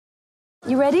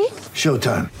You ready?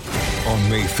 Showtime. On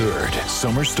May 3rd,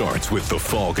 summer starts with The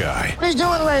Fall Guy. Let's do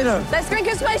it later. Let's drink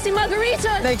a spicy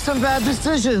margarita. Make some bad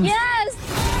decisions.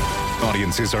 Yes!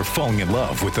 Audiences are falling in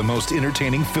love with the most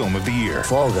entertaining film of the year.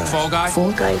 Fall Guy. Fall Guy?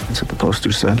 Fall Guy. That's what the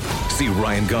poster said. See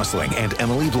Ryan Gosling and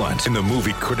Emily Blunt in the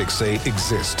movie critics say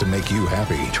exists to make you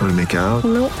happy. Trying to make it out?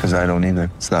 Nope. Because I don't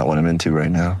either. It's not what I'm into right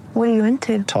now. What are you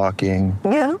into? Talking.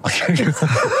 Yeah.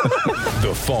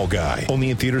 The Fall Guy.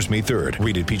 Only in theaters May 3rd.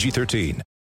 Rated PG-13.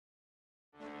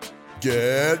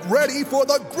 Get ready for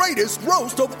the greatest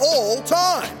roast of all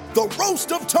time. The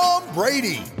Roast of Tom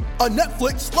Brady. A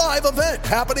Netflix live event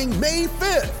happening May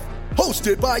 5th.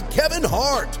 Hosted by Kevin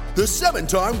Hart. The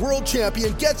 7-time world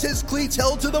champion gets his cleats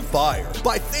held to the fire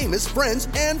by famous friends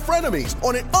and frenemies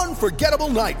on an unforgettable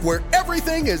night where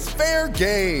everything is fair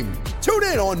game. Tune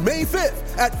in on May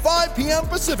 5th at 5 p.m.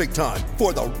 Pacific time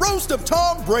for the Roast of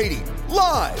Tom Brady.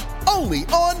 Live only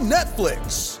on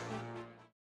Netflix.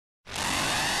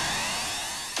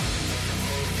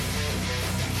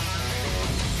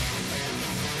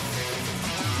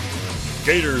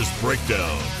 Gators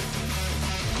Breakdown,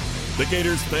 the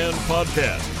Gators fan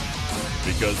podcast,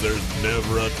 because there's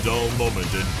never a dull moment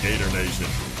in Gator Nation.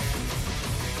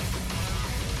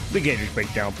 The Gators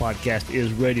Breakdown podcast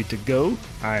is ready to go.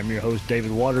 I am your host, David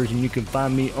Waters, and you can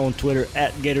find me on Twitter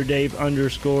at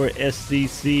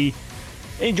GatorDave_SCC.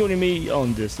 And joining me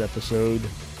on this episode,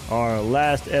 our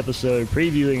last episode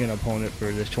previewing an opponent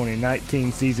for this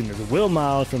 2019 season, is Will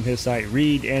Miles from his site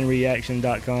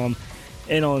readandreaction.com.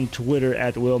 And on Twitter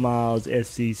at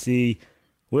WillMilesSCC.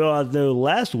 Will, I know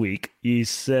last week you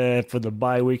said for the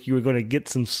bye week you were going to get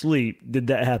some sleep. Did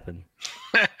that happen?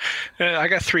 I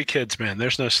got 3 kids, man.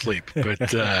 There's no sleep,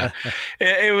 but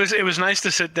it was nice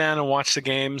to sit down and watch the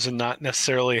games and not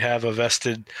necessarily have a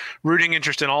vested rooting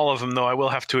interest in all of them. Though I will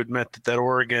have to admit that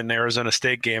Oregon Arizona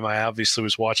State game I obviously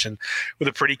was watching with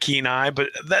a pretty keen eye. But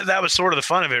that was sort of the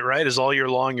fun of it, right? Is all year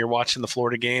long you're watching the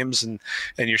Florida games and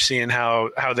you're seeing how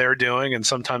they're doing, and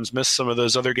sometimes miss some of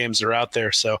those other games that are out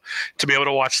there. So to be able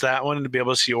to watch that one and to be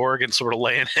able to see Oregon sort of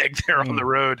lay an egg there on the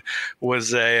road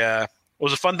was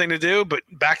a fun thing to do. But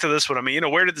back to this one, I mean,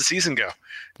 where did the season go?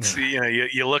 Yeah.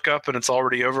 You look up and it's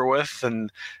already over with,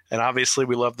 and obviously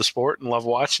we love the sport and love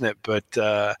watching it, but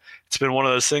it's been one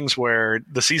of those things where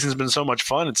the season's been so much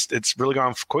fun. It's really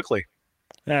gone quickly.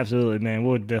 Absolutely, man.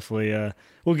 We'll definitely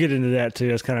we'll get into that too.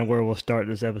 That's kind of where we'll start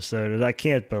this episode. I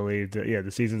can't believe that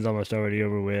the season's almost already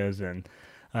over with, and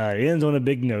it ends on a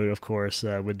big note, of course,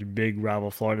 with the big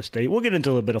rival Florida State. We'll get into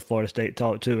a little bit of Florida State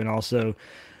talk too, and also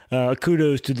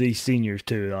kudos to the seniors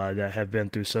too that have been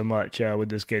through so much with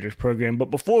this Gators program. But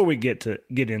before we get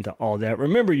into all that,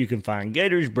 remember you can find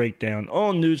Gators Breakdown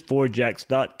on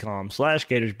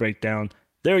news4jax.com/Gators Breakdown.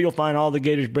 There you'll find all the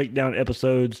Gators Breakdown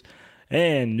episodes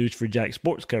and News4Jax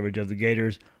sports coverage of the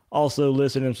Gators. Also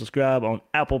listen and subscribe on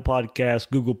Apple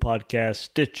Podcasts, Google Podcasts,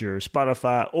 Stitcher,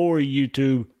 Spotify, or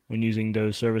YouTube when using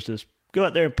those services. Go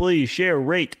out there and please share,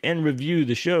 rate, and review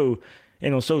the show.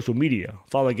 And on social media,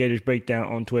 follow Gators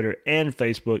Breakdown on Twitter and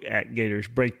Facebook at Gators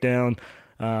Breakdown.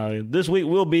 This week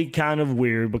will be kind of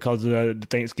weird because of the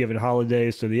Thanksgiving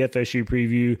holidays, so the FSU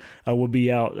preview will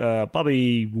be out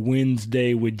probably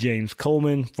Wednesday with James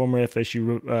Coleman, former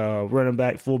FSU running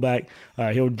back, fullback.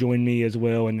 He'll join me as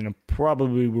well, and then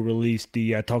probably will release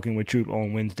the Talking with Troop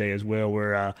on Wednesday as well,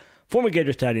 where former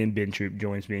Gators tight end Ben Troop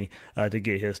joins me to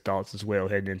get his thoughts as well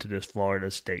heading into this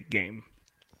Florida State game.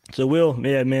 So, Will,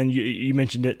 yeah, man, you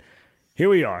mentioned it. Here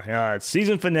we are,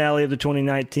 season finale of the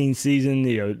 2019 season.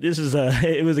 This is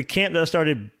it was a camp that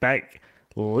started back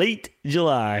late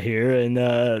July here, and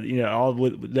all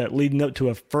with that leading up to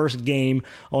a first game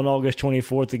on August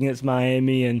 24th against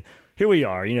Miami, and here we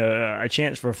are. A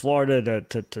chance for Florida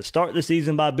to start the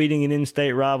season by beating an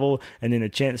in-state rival, and then a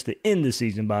chance to end the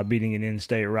season by beating an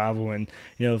in-state rival. And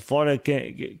Florida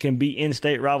can beat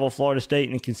in-state rival Florida State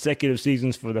in consecutive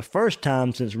seasons for the first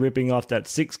time since ripping off that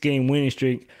 6-game winning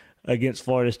streak against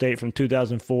Florida State from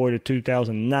 2004 to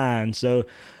 2009. So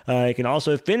it can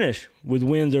also finish with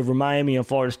wins over Miami and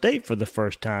Florida State for the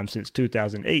first time since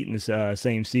 2008 in this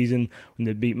same season, when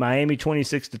they beat Miami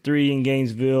 26-3 in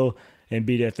Gainesville and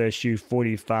beat FSU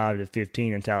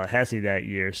 45-15 in Tallahassee that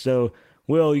year. So,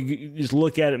 Will, you just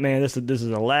look at it, man. This is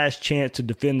the last chance to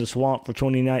defend the swamp for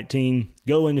 2019.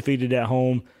 Go undefeated at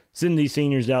home. Send these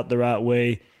seniors out the right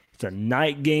way. It's a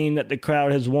night game that the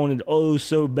crowd has wanted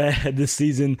so bad this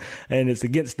season, and it's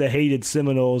against the hated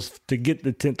Seminoles to get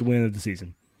the 10th win of the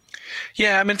season.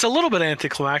 Yeah, I mean, it's a little bit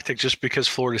anticlimactic just because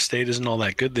Florida State isn't all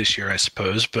that good this year, I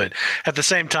suppose. But at the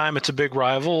same time, it's a big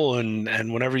rival,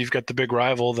 and whenever you've got the big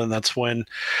rival, then that's when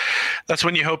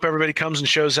you hope everybody comes and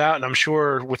shows out. And I'm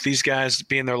sure with these guys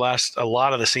being their last, a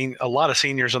lot of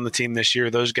seniors on the team this year,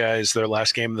 those guys, their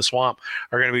last game in the Swamp,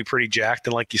 are going to be pretty jacked.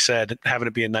 And like you said, having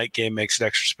it be a night game makes it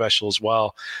extra special as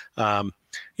well.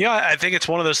 Yeah, I think it's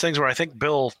one of those things where I think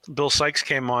Bill Sykes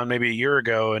came on maybe a year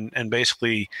ago and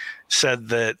basically said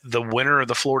that the winner of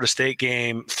the Florida State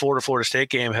game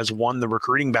has won the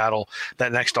recruiting battle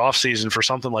that next offseason for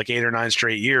something like 8 or 9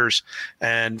 straight years.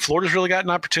 And Florida's really got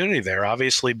an opportunity there.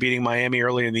 Obviously beating Miami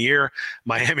early in the year,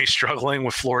 Miami struggling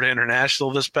with Florida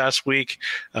International this past week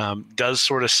does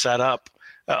sort of set up,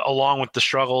 along with the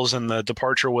struggles and the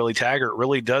departure of Willie Taggart,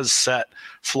 really does set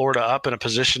Florida up in a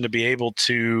position to be able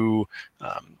to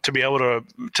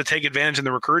take advantage in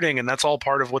the recruiting. And that's all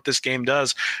part of what this game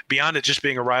does, beyond it just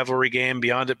being a rivalry game,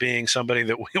 beyond it being somebody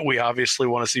that we obviously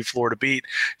want to see Florida beat,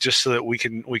 just so that we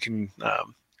can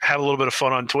have a little bit of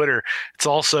fun on Twitter. It's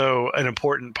also an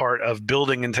important part of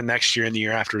building into next year and the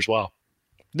year after as well.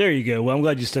 There you go. Well, I'm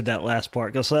glad you said that last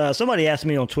part, because somebody asked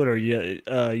me on Twitter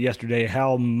yesterday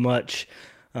how much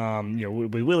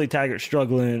with Willie Taggart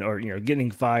struggling or,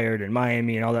 getting fired and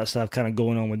Miami and all that stuff kind of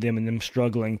going on with them and them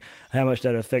struggling, how much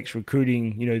that affects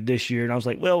recruiting, this year. And I was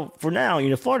like, well, for now,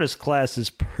 Florida's class is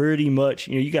pretty much,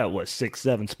 you got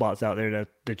 6-7 spots out there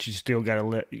that you still got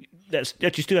to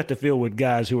that you still have to fill with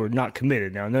guys who are not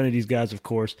committed. Now, none of these guys, of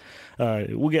course,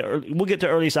 we'll get to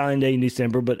early signing day in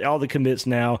December, but all the commits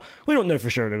now, we don't know for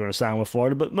sure they're going to sign with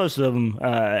Florida, but most of them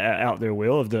out there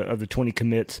will, of the 20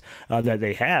 commits that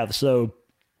they have. So,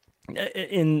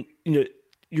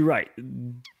 you're right.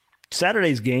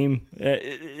 Saturday's game,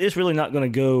 it's really not going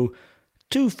to go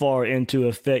too far into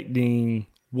affecting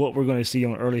what we're going to see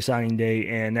on early signing day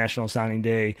and national signing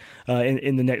day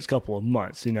in the next couple of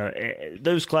months.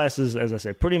 Those classes, as I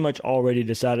said, pretty much already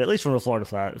decided, at least from the Florida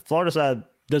side. Florida side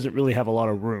doesn't really have a lot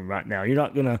of room right now. You're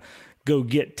not going to go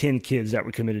get 10 kids that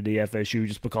were committed to FSU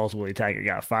just because Willie Taggart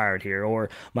got fired here, or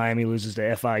Miami loses to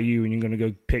FIU and you're going to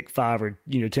go pick 5 or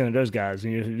 10 of those guys.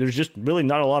 There's just really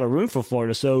not a lot of room for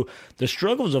Florida. So the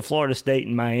struggles of Florida State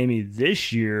and Miami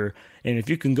this year, and if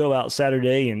you can go out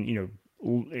Saturday and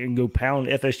go pound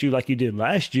FSU like you did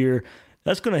last year,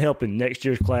 that's going to help in next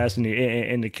year's class and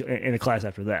the class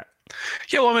after that.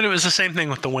 Yeah, well, I mean, it was the same thing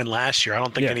with the win last year. I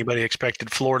don't think anybody expected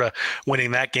Florida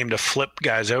winning that game to flip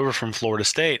guys over from Florida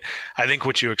State. I think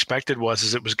what you expected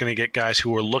was it was going to get guys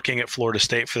who were looking at Florida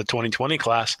State for the 2020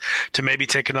 class to maybe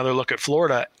take another look at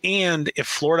Florida. And if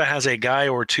Florida has a guy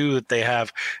or two that they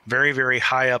have very, very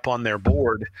high up on their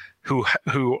board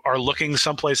who are looking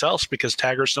someplace else because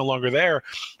Taggart's no longer there,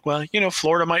 well,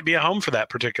 Florida might be a home for that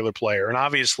particular player. And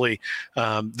obviously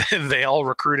they all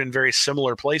recruit in very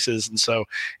similar places. And so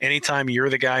anytime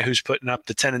you're the guy who's putting up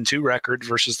the 10-2 record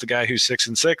versus the guy who's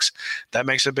 6-6,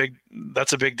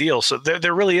 that's a big deal. So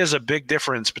there really is a big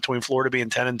difference between Florida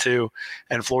being 10-2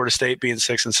 and Florida State being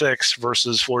 6-6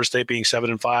 versus Florida State being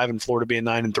 7-5 and Florida being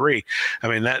 9-3. I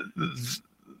mean,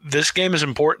 this game is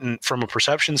important from a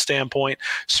perception standpoint.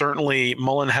 Certainly,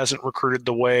 Mullen hasn't recruited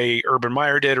the way Urban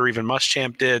Meyer did or even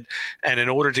Muschamp did. And in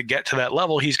order to get to that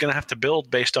level, he's going to have to build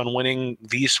based on winning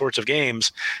these sorts of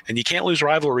games. And you can't lose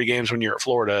rivalry games when you're at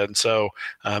Florida. And so,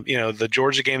 the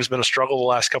Georgia game has been a struggle the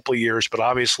last couple of years, but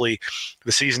obviously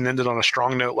the season ended on a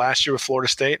strong note last year with Florida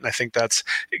State. And I think that's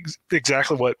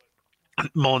exactly what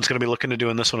Mullen's going to be looking to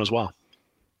do in this one as well.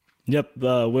 Yep,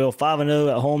 Will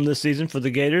 5-0 at home this season for the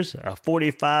Gators. A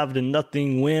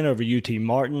 45-0 win over UT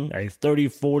Martin. A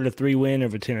 34-3 win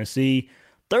over Tennessee.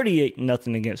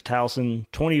 38-0 against Towson.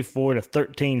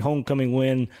 24-13 homecoming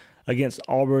win against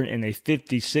Auburn, and a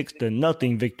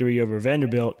 56-0 victory over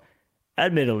Vanderbilt.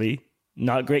 Admittedly,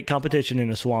 not great competition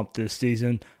in the Swamp this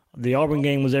season. The Auburn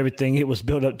game was everything it was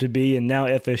built up to be, and now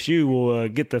FSU will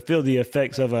get to feel the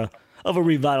effects of a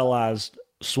revitalized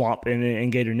Swamp in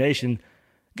Gator Nation.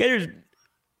 Gators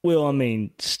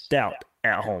stout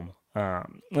at home.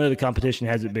 The competition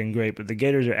hasn't been great, but the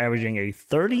Gators are averaging a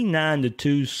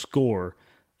 39-2 score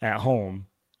at home,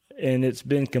 and it's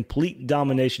been complete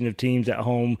domination of teams at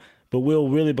home. But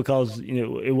really because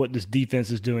what this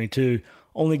defense is doing too,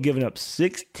 only giving up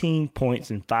 16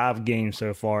 points in 5 games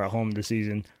so far at home this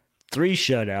season, 3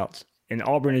 shutouts, and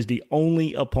Auburn is the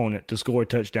only opponent to score a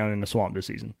touchdown in the Swamp this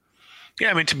season. Yeah,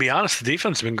 I mean, to be honest, the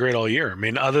defense has been great all year. I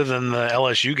mean, other than the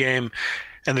LSU game,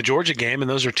 and the Georgia game, and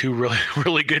those are two really,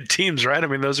 really good teams, right? I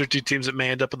mean, those are two teams that may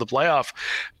end up in the playoff.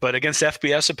 But against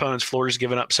FBS opponents, Florida's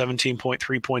given up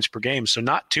 17.3 points per game, so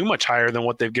not too much higher than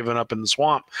what they've given up in the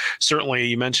Swamp. Certainly,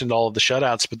 you mentioned all of the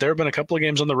shutouts, but there have been a couple of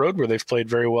games on the road where they've played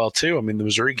very well too. I mean, the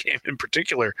Missouri game in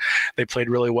particular, they played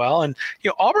really well. And,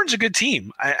 Auburn's a good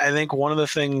team. I think one of the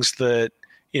things that,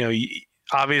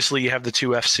 obviously, you have the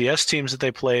two FCS teams that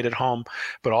they played at home,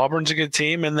 but Auburn's a good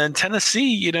team. And then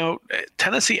Tennessee,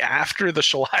 Tennessee after the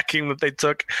shellacking that they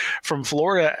took from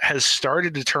Florida has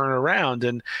started to turn around.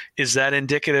 And is that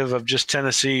indicative of just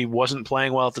Tennessee wasn't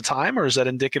playing well at the time, or is that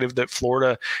indicative that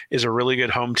Florida is a really good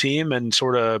home team and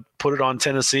sort of put it on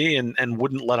Tennessee and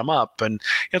wouldn't let them up? And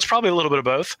it's probably a little bit of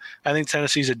both. I think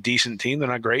Tennessee's a decent team. They're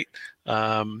not great.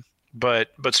 But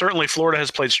certainly Florida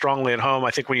has played strongly at home.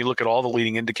 I think when you look at all the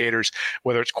leading indicators,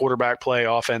 whether it's quarterback play,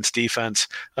 offense, defense,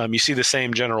 you see the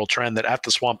same general trend that at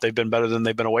the Swamp they've been better than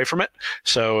they've been away from it.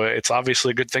 So it's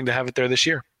obviously a good thing to have it there this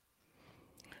year.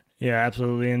 Yeah,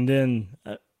 absolutely. And then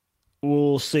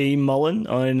we'll see Mullen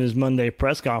in his Monday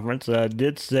press conference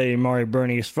did say Amari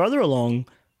Burney is further along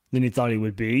than he thought he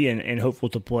would be and hopeful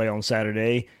to play on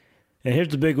Saturday. And here's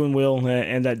the big one, Will,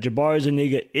 and that Jabari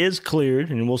Zuniga is cleared,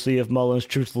 and we'll see if Mullen's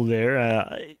truthful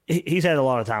there. He's had a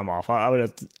lot of time off. I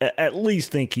would at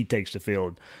least think he takes the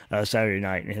field Saturday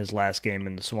night in his last game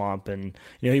in the Swamp. And,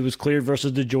 he was cleared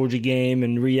versus the Georgia game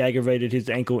and re-aggravated his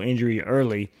ankle injury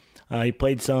early. He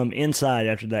played some inside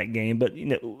after that game, but,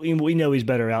 we know he's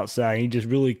better outside. He just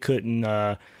really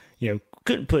couldn't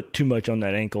put too much on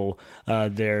that ankle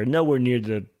there. Nowhere near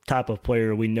the type of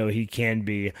player we know he can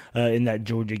be in that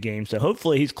Georgia game. So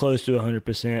hopefully he's close to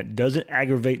 100%, doesn't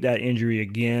aggravate that injury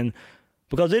again,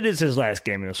 because it is his last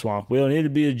game in the Swamp. Well, it'll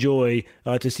be a joy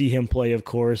to see him play, of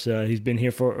course. He's been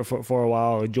here for a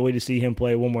while. A joy to see him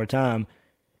play one more time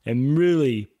and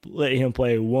really let him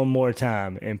play one more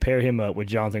time and pair him up with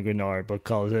Jonathan Grenard,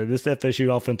 because this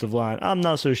FSU offensive line, I'm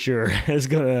not so sure is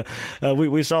going to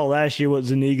we saw last year what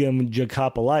Zuniga and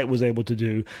Jacob Light was able to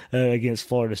do against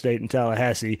Florida State and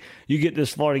Tallahassee. You get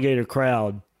this Florida Gator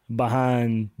crowd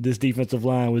behind this defensive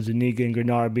line with Zuniga and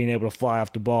Grenard being able to fly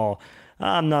off the ball.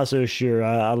 I'm not so sure.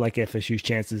 I like FSU's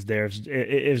chances there if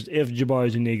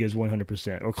Jabari Zuniga is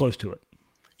 100% or close to it.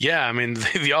 Yeah, I mean,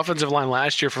 the offensive line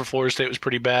last year for Florida State was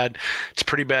pretty bad. It's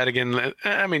pretty bad again.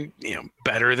 I mean,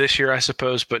 better this year, I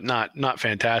suppose, but not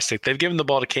fantastic. They've given the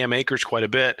ball to Cam Akers quite a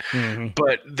bit,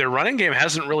 but their running game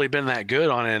hasn't really been that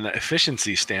good on an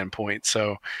efficiency standpoint.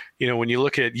 So, when you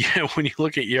look at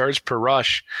yards per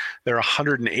rush, they're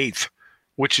 108th,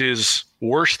 which is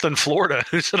worse than Florida,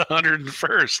 who's at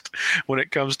 101st when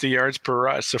it comes to yards per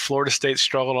rush. So Florida State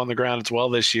struggled on the ground as well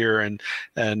this year, and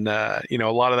a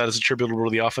lot of that is attributable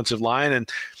to the offensive line. And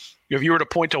if you were to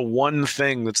point to one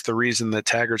thing that's the reason that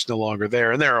Taggart's no longer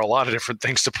there, and there are a lot of different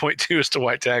things to point to as to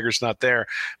why Taggart's not there,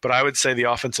 but I would say the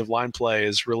offensive line play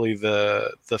is really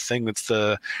the thing that's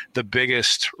the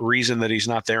biggest reason that he's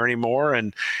not there anymore.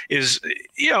 And is,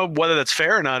 whether that's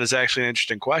fair or not is actually an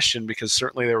interesting question, because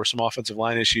certainly there were some offensive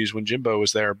line issues when Jimbo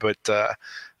was there, but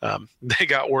they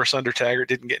got worse under Taggart,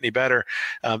 didn't get any better.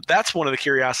 That's one of the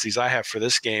curiosities I have for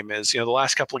this game is, the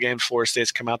last couple of games Florida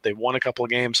State's come out, they've won a couple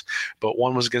of games, but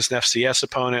one was against an FCS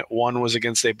opponent, one was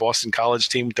against a Boston College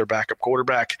team with their backup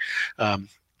quarterback.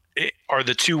 Are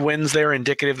the two wins there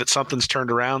indicative that something's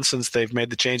turned around since they've made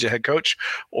the change of head coach,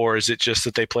 or is it just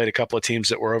that they played a couple of teams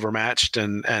that were overmatched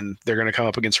and they're going to come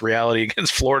up against reality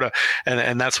against Florida?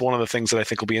 And that's one of the things that I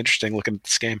think will be interesting looking at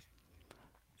this game.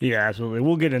 Yeah, absolutely.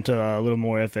 We'll get into a little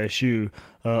more FSU,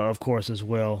 of course, as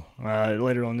well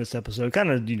later on this episode. Kind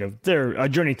of, they're a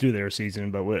journey through their season,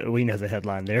 but we know the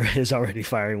headline there is already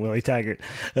firing Willie Taggart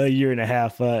a year and a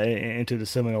half into the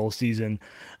Seminole season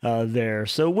there.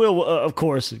 So we'll, of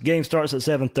course, game starts at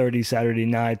 7:30 Saturday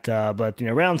night, but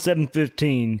around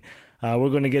 7:15. We're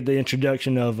going to get the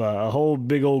introduction of a whole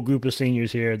big old group of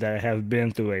seniors here that have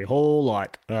been through a whole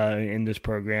lot in this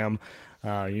program.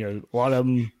 A lot of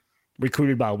them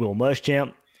recruited by Will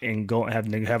Muschamp and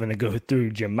having to go through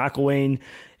Jim McElwain,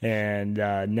 and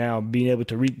now being able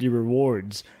to reap the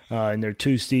rewards in their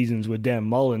 2 seasons with Dan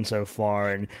Mullen so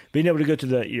far, and being able to go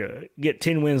to get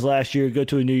 10 wins last year, go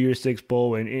to a New Year's Six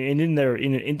bowl, and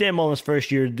in Dan Mullen's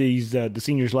first year, the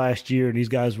seniors last year, these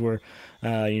guys were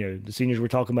the seniors we're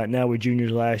talking about now were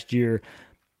juniors last year,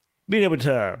 being able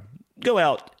to go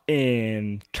out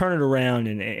and turn it around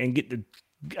and get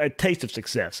a taste of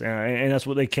success, and that's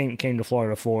what they came to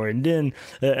Florida for. And then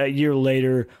a year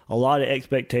later, a lot of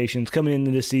expectations coming into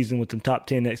this season with some top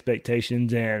 10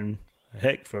 expectations, and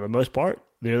heck, for the most part,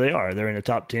 there they are. They're in the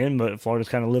top 10, but Florida's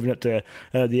kind of living up to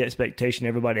the expectation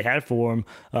everybody had for them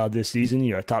this season.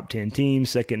 A top 10 team,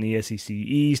 second in the SEC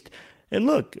East. And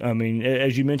look, I mean,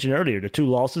 as you mentioned earlier, the 2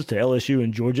 losses to LSU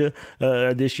and Georgia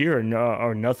this year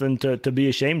are nothing to be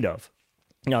ashamed of.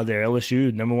 Now, they're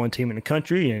LSU, number 1 team in the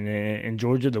country, and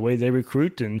Georgia, the way they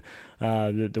recruit and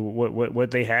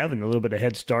what they have, and a little bit of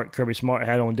head start Kirby Smart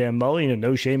had on Dan Mullen.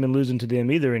 No shame in losing to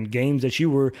them either in games that you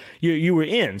were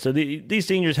in. So these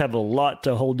seniors have a lot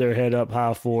to hold their head up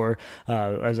high for.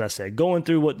 As I said, going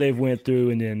through what they've went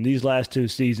through, and then these last 2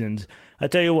 seasons. I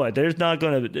tell you what, there's going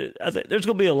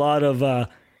to be a lot of.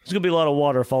 There's going to be a lot of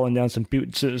water falling down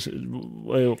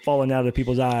falling out of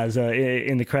people's eyes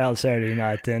in the crowd Saturday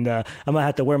night, and I might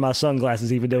have to wear my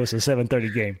sunglasses even though it's a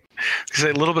 7:30 game.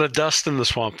 A little bit of dust in the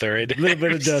swamp there, right? A little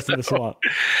bit of dust in the swamp.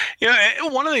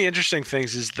 One of the interesting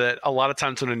things is that a lot of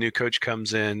times when a new coach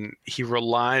comes in, he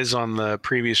relies on the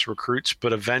previous recruits,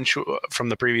 but eventually from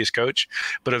the previous coach,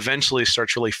 but eventually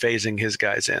starts really phasing his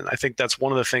guys in. I think that's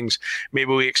one of the things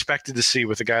maybe we expected to see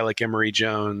with a guy like Emory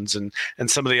Jones and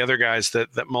some of the other guys that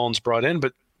Mullen's brought in,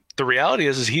 but the reality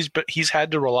is he's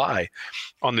had to rely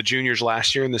on the juniors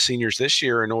last year and the seniors this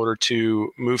year in order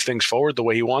to move things forward the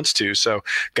way he wants to. So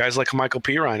guys like Michael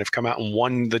Pirine have come out and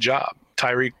won the job.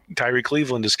 Tyree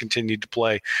Cleveland has continued to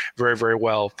play very, very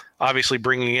well. Obviously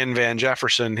bringing in Van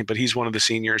Jefferson, but he's one of the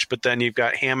seniors. But then you've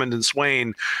got Hammond and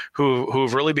Swain who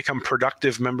have really become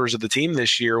productive members of the team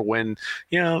this year when,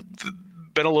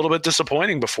 been a little bit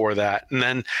disappointing before that. And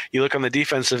then you look on the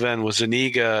defensive end with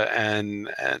Zuniga and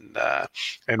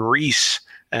Reese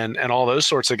and all those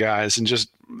sorts of guys. And just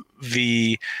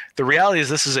the reality is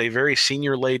this is a very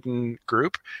senior laden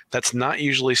group. That's not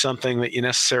usually something that you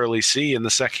necessarily see in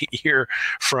the second year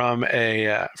from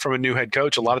a new head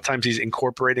coach. A lot of times he's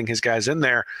incorporating his guys in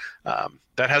there.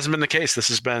 That hasn't been the case.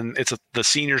 The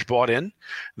seniors bought in.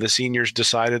 The seniors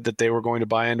decided that they were going to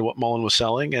buy into what Mullen was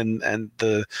selling, and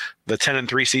the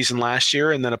 10-3 season last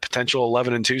year, and then a potential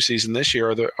 11-2 season this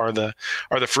year are the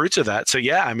fruits of that. So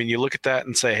yeah, I mean, you look at that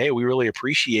and say, hey, we really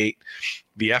appreciate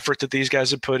the effort that these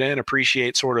guys have put in.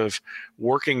 Appreciate sort of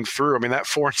working through. I mean, that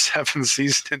 4-7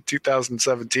 season in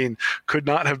 2017 could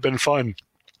not have been fun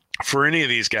for any of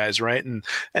these guys, right? And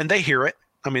they hear it.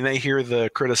 I mean, they hear the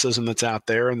criticism that's out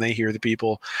there, and they hear the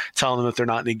people telling them that they're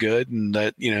not any good, and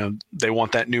that they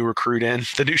want that new recruit in,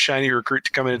 the new shiny recruit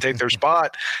to come in and take their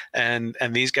spot. And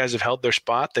these guys have held their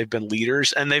spot. They've been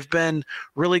leaders, and they've been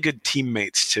really good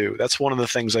teammates too. That's one of the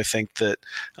things I think that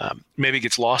maybe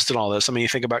gets lost in all this. I mean, you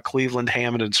think about Cleveland,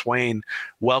 Hammond, and Swain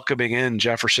welcoming in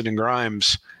Jefferson and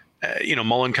Grimes.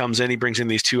 Mullen comes in, he brings in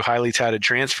these 2 highly touted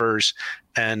transfers,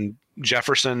 and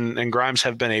Jefferson and Grimes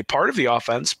have been a part of the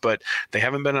offense, but they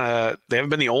haven't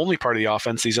been the only part of the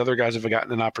offense. These other guys have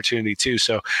gotten an opportunity too.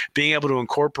 So being able to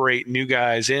incorporate new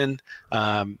guys in,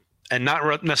 and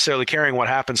not necessarily caring what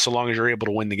happens so long as you're able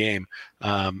to win the game.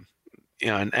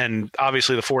 And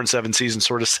obviously the 4-7 season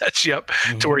sort of sets you up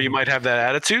to where you might have that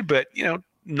attitude, but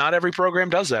not every program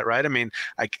does that, right? I mean,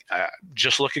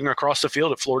 just looking across the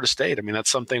field at Florida State, I mean, that's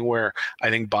something where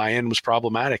I think buy-in was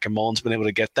problematic, and Mullen's been able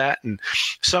to get that. And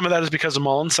some of that is because of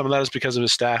Mullen, some of that is because of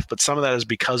his staff, but some of that is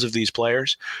because of these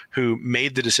players who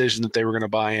made the decision that they were going to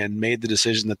buy in, made the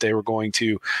decision that they were going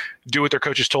to do what their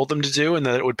coaches told them to do, and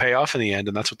that it would pay off in the end,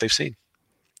 and that's what they've seen.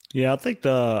 Yeah, I think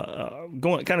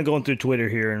going through Twitter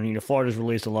here, and Florida's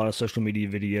released a lot of social media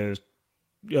videos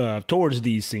towards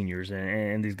these seniors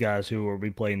and these guys who will be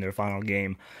playing their final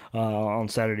game on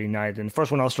Saturday night. And the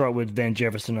first one I'll start with Van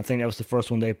Jefferson. I think that was the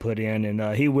first one they put in,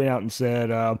 and he went out and said,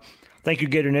 "Thank you,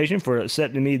 Gator Nation, for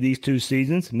accepting me these 2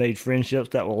 seasons. Made friendships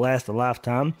that will last a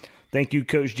lifetime. Thank you,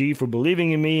 Coach G, for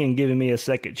believing in me and giving me a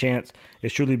second chance.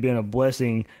 It's truly been a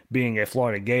blessing being a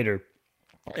Florida Gator."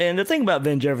 And the thing about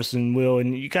Van Jefferson, Will,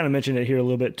 and you kind of mentioned it here a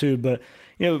little bit too, but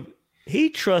he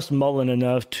trusts Mullen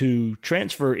enough to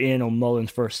transfer in on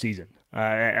Mullen's first season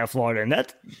at Florida. And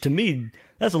that, to me,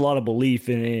 that's a lot of belief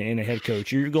in a head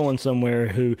coach. You're going somewhere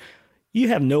who you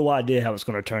have no idea how it's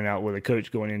going to turn out with a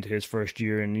coach going into his first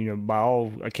year. And, by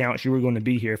all accounts, you were going to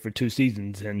be here for 2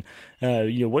 seasons. And,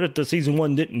 what if the season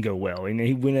 1 didn't go well? And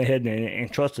he went ahead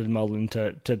and trusted Mullen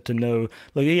to know.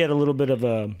 Look, he had a little bit of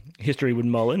a history with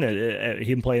Mullen,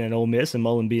 him playing at Ole Miss and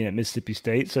Mullen being at Mississippi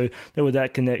State. So there was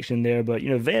that connection there. But,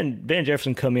 Van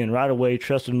Jefferson come in right away,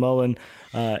 trusted Mullen.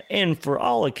 And for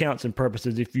all accounts and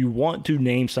purposes, if you want to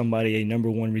name somebody a number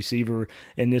 1 receiver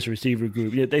in this receiver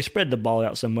group, they spread the ball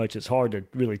out so much, it's hard to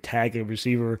really tag a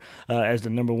receiver as the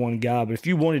number 1 guy. But if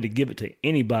you wanted to give it to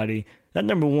anybody, that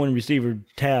number 1 receiver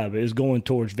tab is going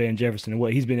towards Van Jefferson and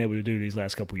what he's been able to do these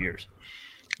last couple of years.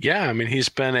 Yeah, I mean, he's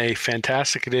been a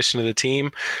fantastic addition to the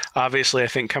team. Obviously, I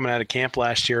think coming out of camp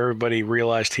last year, everybody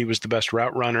realized he was the best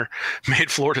route runner,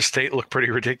 made Florida State look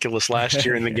pretty ridiculous last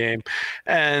year in the game.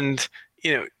 And,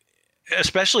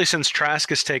 especially since Trask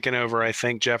has taken over, I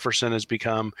think Jefferson has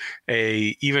become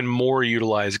a even more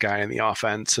utilized guy in the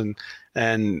offense.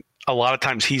 And a lot of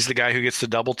times he's the guy who gets the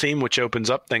double team, which opens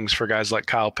up things for guys like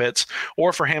Kyle Pitts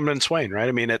or for Hammond and Swain, right?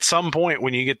 I mean, at some point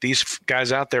when you get these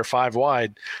guys out there 5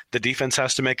 wide, the defense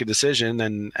has to make a decision.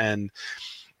 And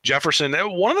Jefferson,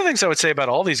 one of the things I would say about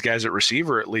all these guys at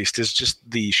receiver, at least, is just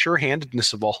the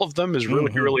sure-handedness of all of them is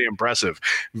really, really impressive.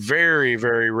 Very,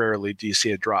 very rarely do you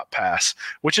see a drop pass,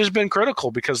 which has been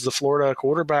critical because the Florida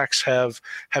quarterbacks have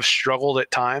struggled at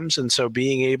times. And so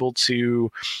being able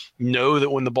to know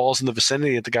that when the ball's in the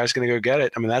vicinity that the guy's going to go get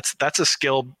it, I mean, that's a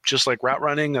skill just like route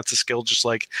running. That's a skill just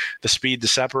like the speed to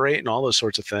separate and all those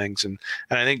sorts of things. And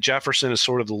I think Jefferson is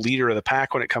sort of the leader of the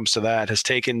pack when it comes to that, has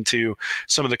taken to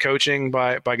some of the coaching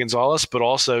by Gonzalez, but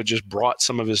also just brought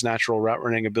some of his natural route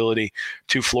running ability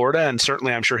to Florida. And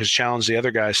certainly I'm sure has challenged the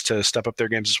other guys to step up their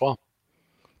games as well.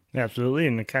 Absolutely.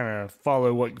 And to kind of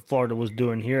follow what Florida was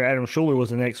doing here, Adam Schuler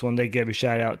was the next one they gave a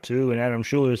shout out to. And Adam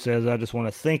Schuler says, I just want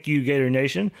to thank you, Gator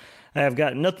Nation. I have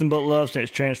gotten nothing but love since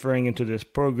transferring into this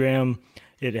program.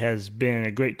 It has been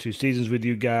a great 2 seasons with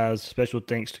you guys. Special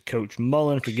thanks to Coach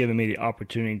Mullen for giving me the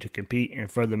opportunity to compete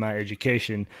and further my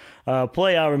education.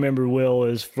 Play I remember, Will,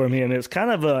 is from him. It's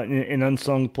kind of an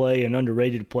unsung play, an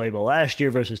underrated play, but last year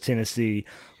versus Tennessee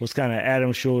was kind of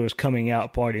Adam Schuler's coming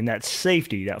out party, and that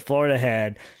safety that Florida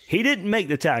had. He didn't make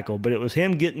the tackle, but it was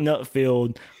him getting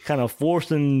upfield, kind of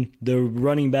forcing the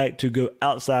running back to go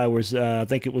outside, where I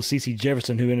think it was C.C.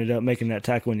 Jefferson who ended up making that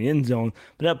tackle in the end zone.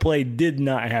 But that play did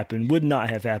not happen, would not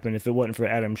have happened if it wasn't for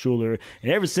Adam Schuler.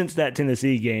 And ever since that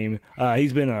Tennessee game,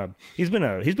 he's been a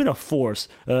force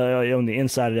on the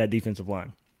inside of that defensive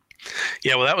line.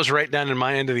 Yeah, well, that was right down in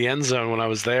my end of the end zone when I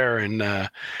was there. And,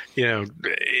 that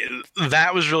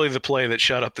was really the play that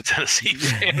shut up the Tennessee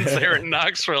fans there in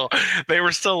Knoxville. They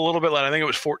were still a little bit loud. I think it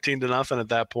was 14-0 at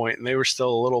that point, and they were still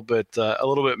a little bit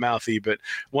mouthy. But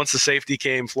once the safety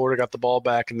came, Florida got the ball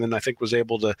back, and then I think was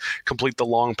able to complete the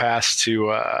long pass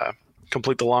to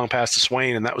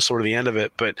Swain, and that was sort of the end of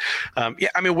it. But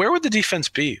where would the defense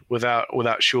be without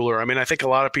Schuler? I mean, I think a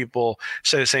lot of people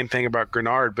say the same thing about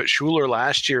Grenard, but Schuler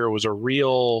last year was a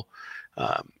real.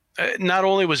 Not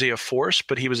only was he a force,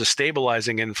 but he was a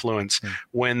stabilizing influence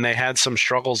when they had some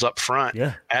struggles up front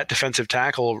at defensive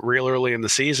tackle real early in the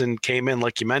season. Came in,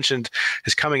 like you mentioned,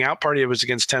 his coming out party was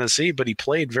against Tennessee, but he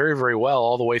played very, very well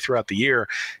all the way throughout the year.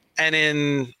 And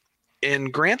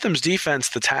in Grantham's defense,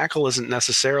 the tackle isn't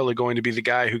necessarily going to be the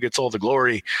guy who gets all the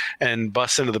glory and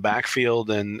busts into the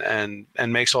backfield and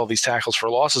makes all these tackles for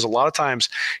losses. A lot of times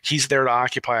he's there to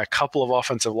occupy a couple of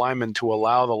offensive linemen to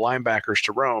allow the linebackers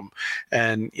to roam.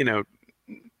 And,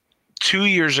 2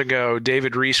 years ago,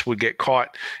 David Reese would get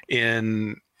caught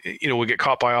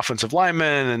by offensive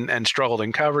linemen and struggled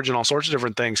in coverage and all sorts of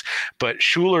different things. But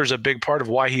Schuler's a big part of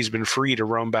why he's been free to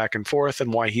roam back and forth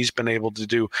and why he's been able to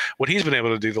do what he's been able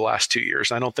to do the last 2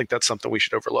 years. And I don't think that's something we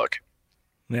should overlook.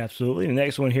 Absolutely. The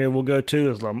next one here we'll go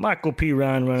to is Michael P.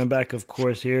 Ryan, running back, of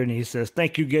course, here. And he says,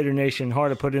 thank you, Gator Nation.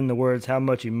 Hard to put into words how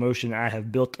much emotion I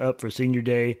have built up for senior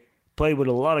day. Played with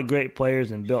a lot of great players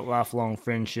and built lifelong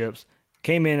friendships.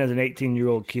 Came in as an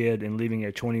 18-year-old kid and leaving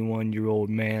a 21-year-old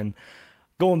man.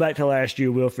 Going back to last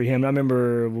year, Will, for him, I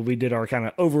remember when we did our kind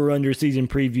of over-under season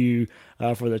preview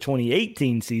for the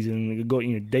 2018 season,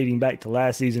 dating back to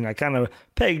last season. I kind of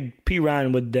pegged P.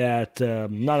 Ryan with that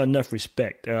not enough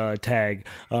respect tag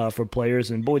for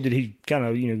players. And boy, did he kind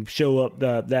of show up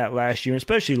that last year,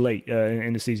 especially late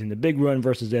in the season. The big run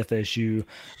versus FSU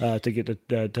to get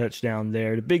the touchdown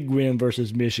there. The big win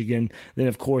versus Michigan. Then,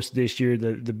 of course, this year,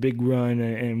 the big run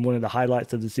and one of the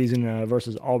highlights of the season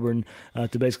versus Auburn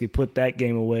to basically put that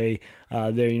game away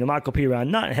there. Michael P.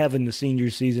 Ryan not having the senior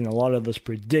season a lot of us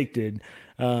predicted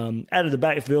out of the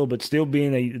backfield, but still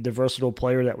being the versatile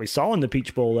player that we saw in the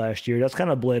Peach Bowl last year. That's kind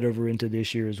of bled over into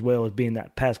this year as well, as being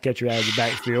that pass catcher out of the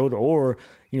backfield or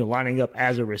lining up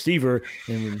as a receiver.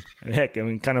 And heck,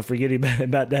 kind of forgetting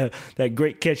about that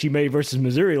great catch he made versus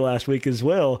Missouri last week as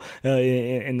well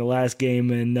in the last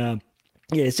game. And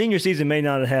senior season may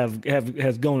not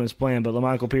have gone as planned, but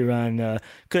LaMichael P. Ryan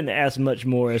couldn't ask much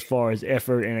more as far as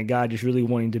effort and a guy just really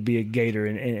wanting to be a Gator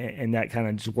and that kind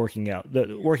of just working out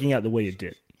the way it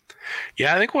did.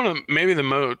 Yeah, I think one of maybe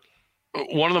the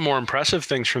One of the more impressive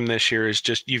things from this year is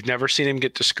just you've never seen him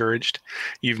get discouraged.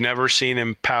 You've never seen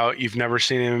him pout. You've never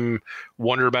seen him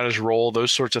wonder about his role,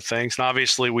 those sorts of things. And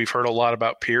obviously we've heard a lot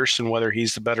about Pierce and whether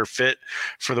he's the better fit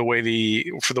for the way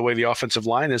the offensive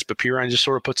line is, but Perine just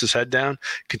sort of puts his head down,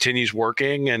 continues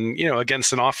working, and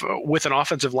against with an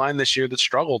offensive line this year that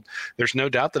struggled. There's no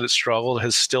doubt that it struggled,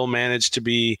 has still managed to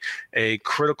be a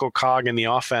critical cog in the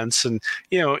offense. And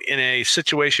in a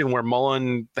situation where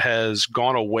Mullen has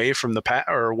gone away from the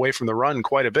run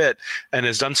quite a bit and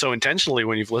has done so intentionally,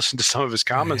 when you've listened to some of his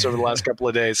comments over the last couple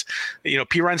of days,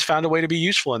 Perine's found a way to be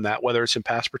useful in that, whether it's in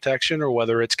pass protection or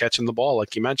whether it's catching the ball,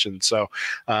 like you mentioned. So,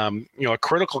 a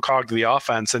critical cog to the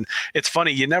offense. And it's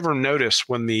funny, you never notice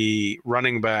when the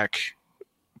running back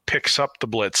picks up the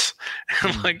blitz,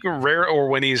 like rare, or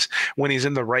when he's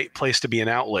in the right place to be an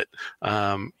outlet.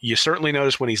 You certainly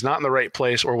notice when he's not in the right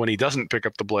place or when he doesn't pick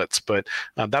up the blitz. But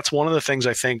that's one of the things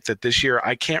I think that this year,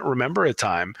 I can't remember a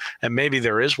time, and maybe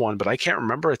there is one, but I can't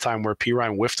remember a time where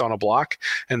Perine whiffed on a block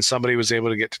and somebody was able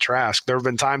to get to Trask. There have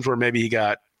been times where maybe he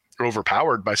got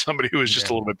overpowered by somebody who was just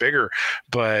a little bit bigger,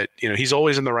 but he's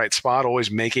always in the right spot,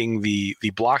 always making the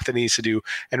block that he needs to do,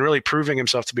 and really proving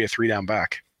himself to be a 3-down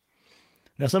back.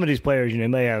 Now, some of these players,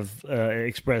 may have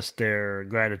expressed their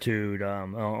gratitude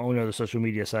on other social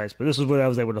media sites, but this is what I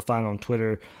was able to find on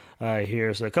Twitter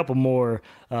here. So a couple more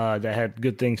that had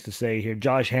good things to say here.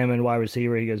 Josh Hammond, wide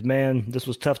receiver, he goes, "Man, this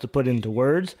was tough to put into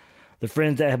words. The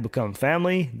friends that have become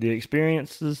family, the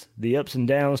experiences, the ups and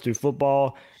downs through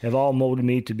football have all molded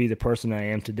me to be the person I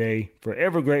am today.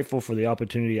 Forever grateful for the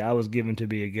opportunity I was given to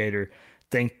be a Gator.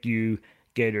 Thank you,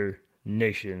 Gator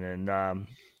Nation." And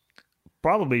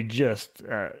probably just,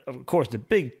 of course, the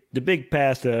big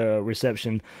pass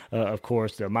reception, of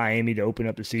course, Miami to open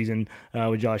up the season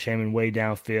with Josh Hammond way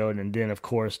downfield, and then, of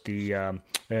course, the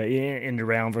in the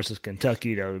round versus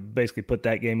Kentucky to basically put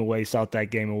that game away, sought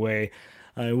that game away.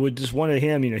 We just wanted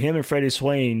him, him and Freddie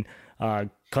Swain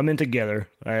coming together,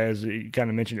 as you kind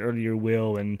of mentioned earlier,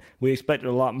 Will, and we expected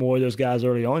a lot more of those guys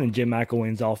early on, and Jim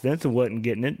McElwain's offense wasn't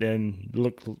getting it, and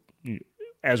looked,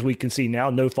 as we can see now,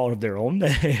 no fault of their own.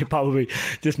 Probably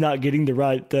just not getting the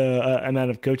right amount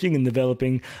of coaching and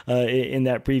developing in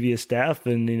that previous staff,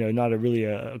 and not really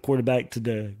a quarterback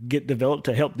to get developed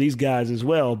to help these guys as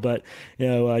well. But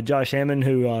Josh Hammond,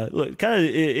 who kind of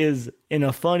is in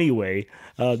a funny way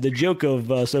the joke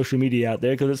of social media out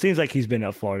there, because it seems like he's been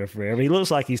at Florida forever. He looks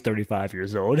like he's 35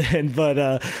 years old,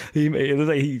 but it looks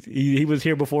like he was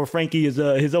here before Frankie,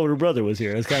 his older brother, was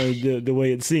here. That's kind of the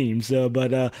way it seems.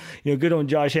 But good on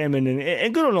Josh Hammond,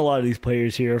 and good on a lot of these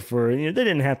players here for they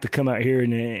didn't have to come out here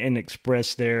and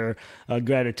express their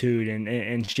gratitude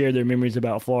and share their memories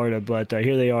about Florida, but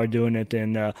here they are doing it.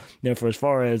 And for as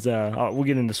far as we'll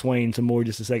get into Swain some more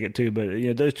just a second too,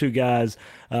 but those two guys,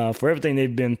 for everything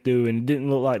they've been through, and it didn't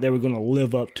look like they were going to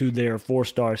live up to their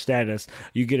 4-star status.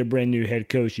 You get a brand new head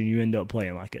coach and you end up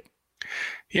playing like it.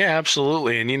 Yeah,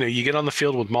 absolutely. And, you get on the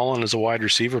field with Mullen as a wide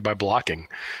receiver by blocking.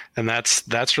 And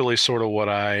that's really sort of what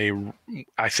I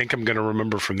think I'm going to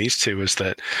remember from these two, is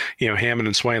that, Hammond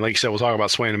and Swain, like you said, we'll talk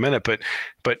about Swain in a minute,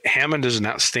 but Hammond is an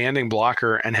outstanding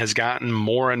blocker and has gotten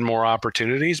more and more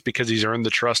opportunities because he's earned the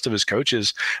trust of his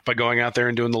coaches by going out there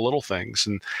and doing the little things.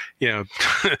 And,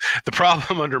 the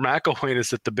problem under McElwain is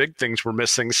that the big things were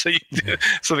missing. So,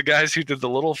 so the guys who did the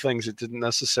little things, it didn't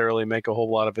necessarily make a whole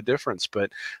lot of a difference.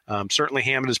 But certainly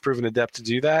Hammond has proven adept to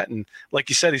do that, and like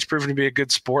you said, he's proven to be a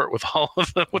good sport with all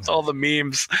of the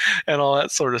memes and all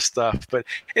that sort of stuff. But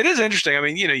it is interesting. I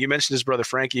mean, you mentioned his brother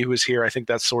Frankie, who was here. I think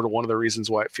that's sort of one of the reasons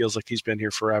why it feels like he's been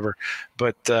here forever.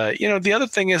 But the other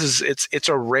thing is it's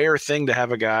a rare thing to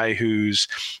have a guy who's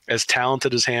as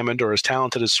talented as Hammond or as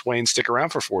talented as Swain stick around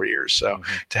for 4 years. So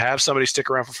to have somebody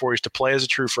stick around for 4 years, to play as a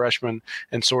true freshman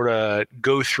and sort of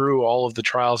go through all of the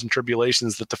trials and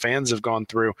tribulations that the fans have gone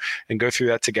through and go through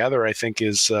that together, I think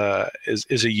is a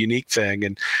unique thing.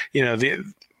 And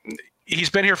he's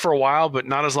been here for a while, but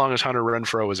not as long as Hunter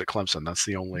Renfrow was at Clemson. That's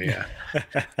the only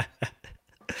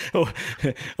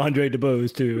Andre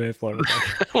DeBose too at Florida.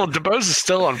 Well, DeBose is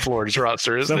still on Florida's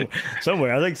roster, isn't he?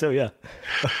 Somewhere, I think so, yeah.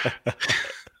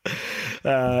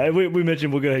 We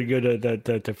mentioned we'll go ahead and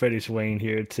go to Freddie Swain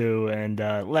here too. And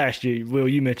last year, Will,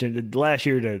 you mentioned last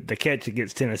year the catch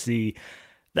against Tennessee.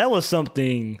 That was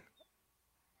something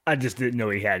I just didn't know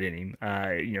he had in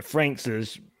him. Franks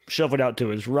is shuffled out to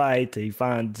his right. He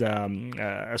finds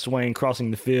a Swain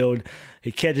crossing the field.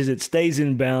 He catches it, stays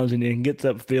in bounds, and then gets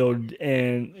upfield.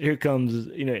 And here comes,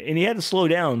 and he had to slow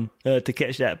down to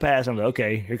catch that pass. I'm like,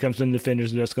 okay, here comes some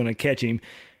defenders that's going to catch him.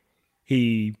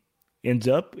 He ends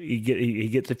up, he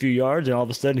gets a few yards, and all of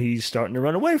a sudden he's starting to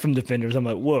run away from defenders. I'm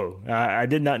like, whoa, I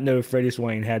did not know Freddie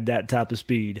Swain had that type of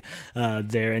speed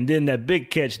there. And then that big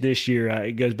catch this year,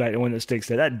 it goes back to one that sticks,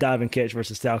 that diving catch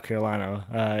versus South Carolina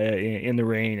in the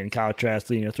rain, and Kyle Trask,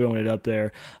 throwing it up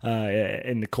there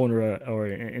in the corner or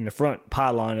in the front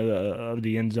pylon of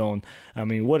the end zone. I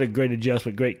mean, what a great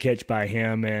adjustment, great catch by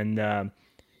him. And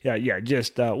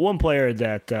just one player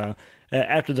that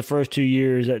after the first 2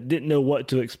 years, I didn't know what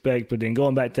to expect, but then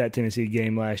going back to that Tennessee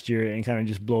game last year and kind of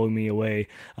just blowing me away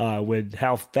with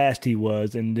how fast he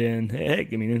was. And then,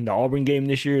 heck, in the Auburn game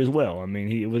this year as well. I mean,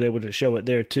 he was able to show it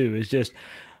there too. It's just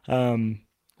one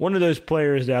of those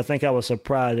players that I think I was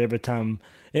surprised every time,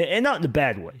 and not in a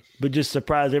bad way, but just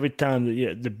surprised every time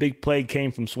that the big play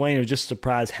came from Swain. I was just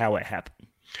surprised how it happened.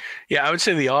 Yeah, I would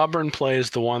say the Auburn play is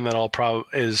the one that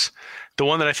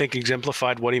I think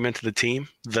exemplified what he meant to the team.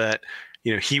 That,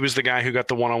 he was the guy who got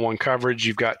the one-on-one coverage.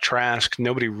 You've got Trask.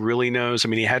 Nobody really knows. I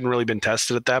mean, he hadn't really been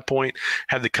tested at that point.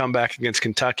 Had the comeback against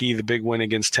Kentucky, the big win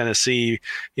against Tennessee,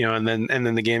 and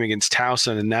then the game against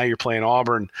Towson, and now you're playing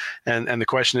Auburn. And the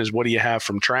question is, what do you have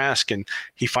from Trask? And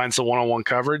he finds the one-on-one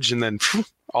coverage, and then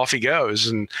off he goes,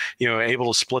 and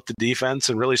able to split the defense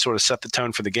and really sort of set the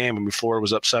tone for the game. I mean, Florida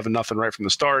was up 7-0 right from the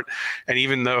start, and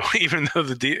even though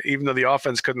the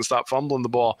offense couldn't stop fumbling the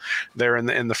ball there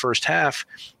in the first half,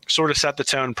 sort of set the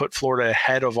tone, put Florida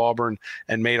ahead of Auburn,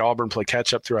 and made Auburn play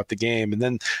catch up throughout the game. And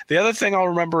then the other thing I'll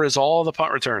remember is all the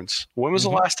punt returns. When was the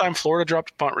last time Florida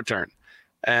dropped a punt return?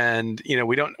 And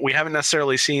we haven't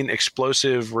necessarily seen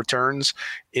explosive returns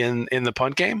in the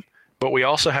punt game, but we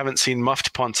also haven't seen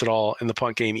muffed punts at all in the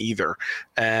punt game either.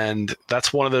 And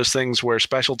that's one of those things where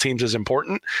special teams is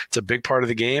important. It's a big part of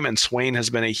the game, and Swain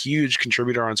has been a huge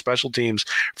contributor on special teams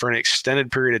for an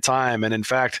extended period of time. And in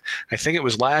fact, I think it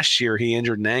was last year he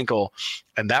injured an ankle,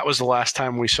 and that was the last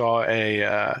time we saw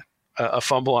a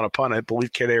fumble on a punt. I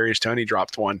believe Kadarius Toney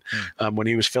dropped one when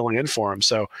he was filling in for him.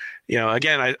 So,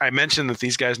 again, I mentioned that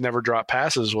these guys never drop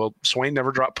passes. Well, Swain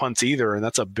never dropped punts either, and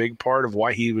that's a big part of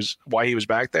why he was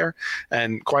back there.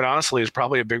 And quite honestly, is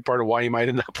probably a big part of why he might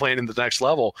end up playing in the next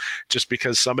level, just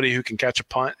because somebody who can catch a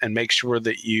punt and make sure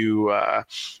that you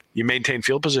maintain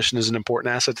field position is an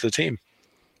important asset to the team.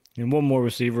 And one more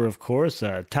receiver, of course,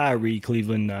 Tyree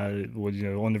Cleveland was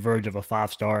on the verge of a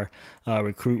 5-star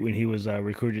recruit when he was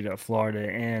recruited at Florida,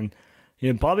 and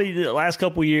probably the last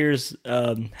couple of years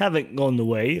haven't gone the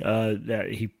way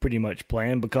that he pretty much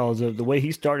planned because of the way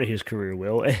he started his career,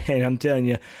 Will. And I'm telling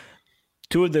you,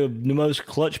 two of the most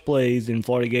clutch plays in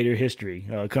Florida Gator history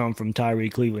come from Tyree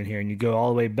Cleveland here. And you go all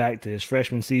the way back to his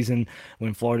freshman season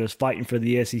when Florida was fighting for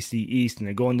the SEC East, and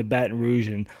they're going to Baton Rouge,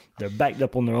 and they're backed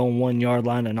up on their own 1-yard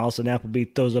line, and Austin Appleby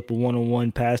throws up a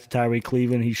one-on-one pass to Tyree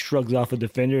Cleveland. He shrugs off a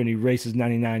defender, and he races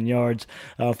 99 yards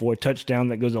for a touchdown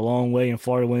that goes a long way in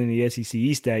Florida winning the SEC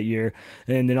East that year.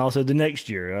 And then also the next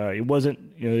year, it wasn't,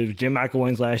 it was Jim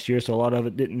McElwain's last year, so a lot of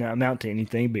it didn't amount to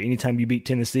anything. But anytime you beat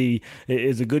Tennessee, it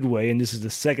is a good way. And this is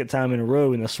the second time in a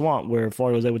row in the swamp where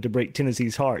Florida was able to break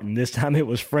Tennessee's heart. And this time it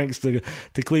was Franks to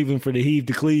Cleveland for the heave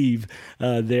to cleave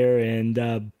there.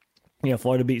 And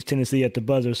Florida beats Tennessee at the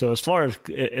buzzer. So as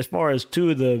far as two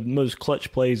of the most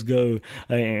clutch plays go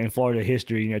in Florida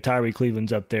history, Tyree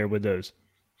Cleveland's up there with those.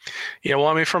 Yeah, well,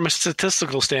 I mean, from a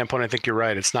statistical standpoint, I think you're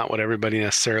right. It's not what everybody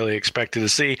necessarily expected to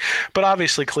see. But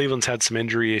obviously, Cleveland's had some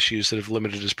injury issues that have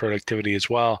limited his productivity as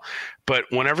well. But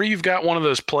whenever you've got one of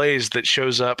those plays that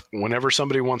shows up whenever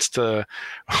somebody wants to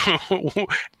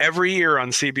 – every year on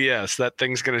CBS, that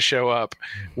thing's going to show up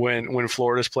when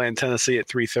Florida's playing Tennessee at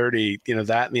 3:30,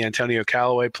 that and the Antonio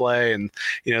Callaway play, and,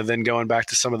 then going back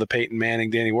to some of the Peyton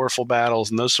Manning, Danny Werfel battles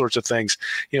and those sorts of things.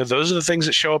 Those are the things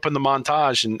that show up in the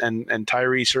montage, and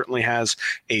Tyree certainly has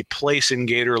a place in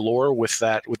Gator lore with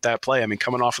that play. I mean,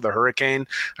 coming off of the hurricane,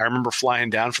 I remember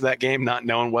flying down for that game, not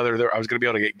knowing whether I was going to be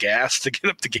able to get gas to get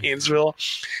up to Gainesville.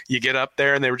 You get up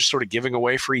there, and they were just sort of giving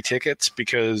away free tickets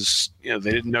because they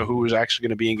didn't know who was actually going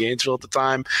to be in Gainesville at the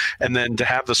time. And then to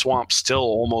have the swamp still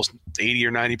almost 80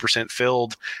 or 90%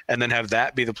 filled, and then have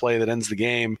that be the play that ends the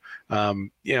game.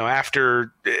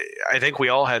 After I think we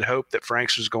all had hope that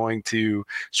Franks was going to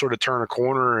sort of turn a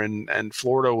corner and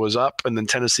Florida was up, and then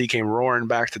Tennessee came roaring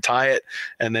back to tie it,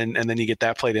 and then you get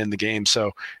that play to end the game.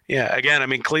 So yeah, again, I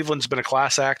mean, Cleveland's been a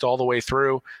class act all the way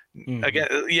through. Mm-hmm. Again,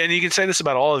 yeah, and you can say this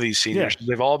about all of these seniors. Yeah.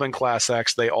 They've all been class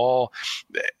acts. They all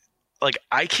like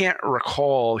I can't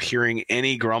recall hearing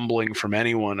any grumbling from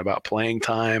anyone about playing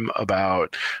time,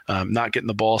 about not getting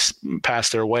the ball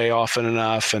passed their way often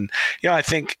enough. And, I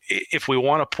think if we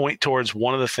want to point towards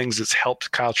one of the things that's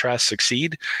helped Kyle Trask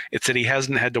succeed, it's that he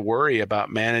hasn't had to worry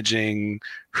about managing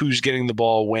who's getting the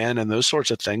ball when and those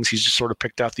sorts of things. He's just sort of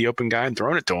picked out the open guy and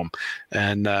thrown it to him.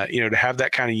 And, to have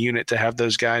that kind of unit, to have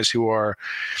those guys who are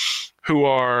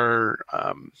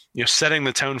setting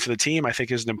the tone for the team, I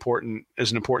think is an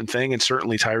important thing. And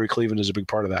certainly Tyree Cleveland is a big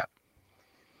part of that.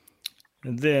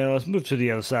 And then let's move to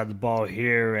the other side of the ball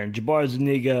here. And Jabbar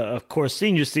Zuniga, of course,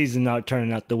 senior season not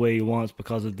turning out the way he wants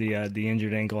because of the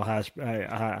injured ankle, high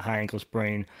ankle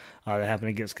sprain that happened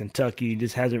against Kentucky. He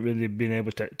just hasn't really been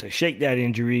able to shake that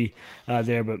injury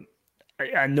there. But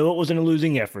I know it wasn't a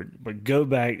losing effort, but go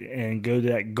back and go to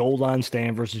that goal line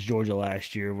stand versus Georgia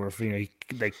last year, where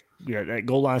that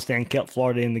goal line stand kept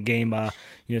Florida in the game by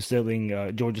settling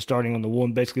Georgia starting on the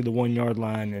 1 yard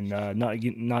line and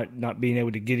not being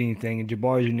able to get anything. And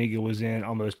Jabbar Zuniga was in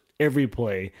almost every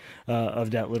play of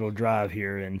that little drive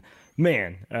here, and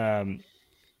man.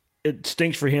 It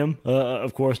stinks for him,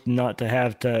 of course, not to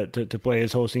have to play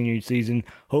his whole senior season.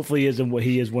 Hopefully, he is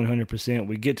 100%.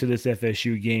 We get to this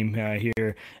FSU game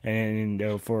here,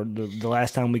 and for the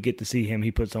last time we get to see him,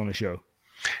 he puts on a show.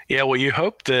 Yeah, well, you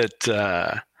hope that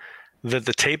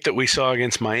the tape that we saw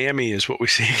against Miami is what we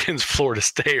see against Florida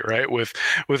State, right? With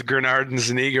Grenard and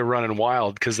Zuniga running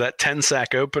wild, because that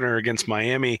 10-sack opener against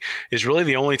Miami is really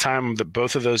the only time that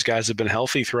both of those guys have been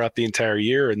healthy throughout the entire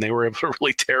year, and they were able to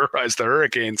really terrorize the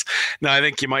Hurricanes. Now, I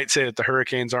think you might say that the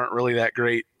Hurricanes aren't really that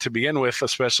great to begin with,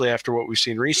 especially after what we've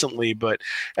seen recently, but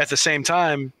at the same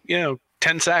time,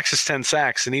 10 sacks is 10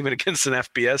 sacks, and even against an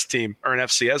FBS team or an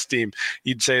FCS team,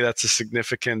 you'd say that's a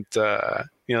significant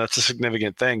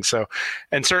thing. So,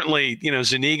 and certainly,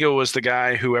 Zuniga was the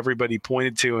guy who everybody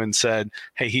pointed to and said,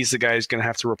 hey, he's the guy who's going to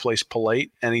have to replace Polite.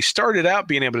 And he started out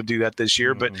being able to do that this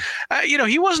year, but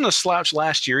he wasn't a slouch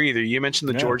last year either. You mentioned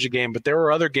the Georgia game, but there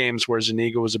were other games where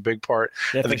Zuniga was a big part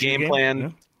of the game plan. Yeah.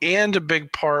 And a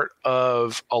big part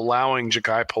of allowing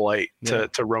Ja'Kai Polite to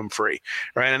roam free,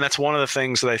 right? And that's one of the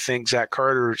things that I think Zach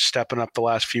Carter stepping up the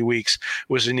last few weeks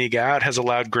with Zuniga out has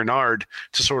allowed Grenard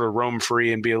to sort of roam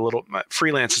free and be a little –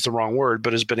 freelance is the wrong word,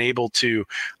 but has been able to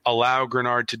allow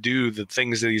Grenard to do the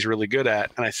things that he's really good at.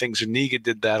 And I think Zuniga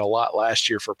did that a lot last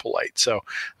year for Polite. So,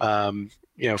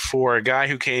 for a guy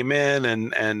who came in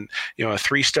and a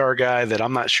 3-star guy that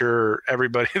I'm not sure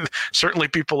everybody, certainly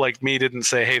people like me didn't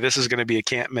say, hey, this is going to be a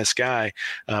can't miss guy.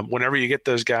 Whenever you get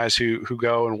those guys who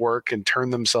go and work and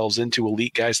turn themselves into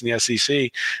elite guys in the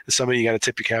SEC, it's somebody you got to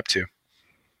tip your cap to.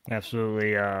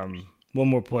 Absolutely. One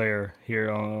more player here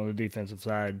on the defensive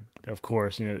side, of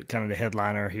course, kind of the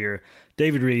headliner here,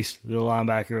 David Reese, the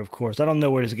linebacker, of course. I don't know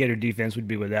where his Gator defense would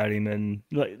be without him, and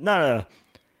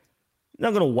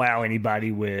not going to wow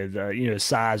anybody with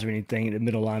size or anything at the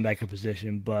middle linebacker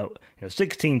position, but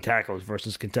 16 tackles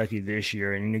versus Kentucky this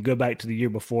year, and you go back to the year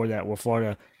before that where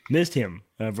Florida missed him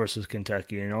versus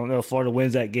Kentucky. And I don't know if Florida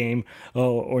wins that game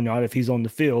or not if he's on the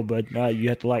field, but you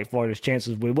have to like Florida's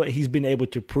chances with what he's been able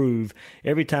to prove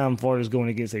every time Florida's going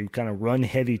against a kind of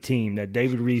run-heavy team, that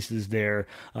David Reese is there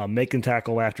making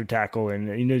tackle after tackle,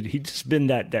 and he's just been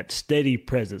that steady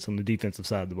presence on the defensive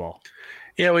side of the ball.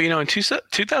 Yeah, well, in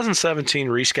 2017,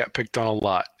 Reese got picked on a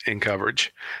lot in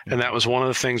coverage, and that was one of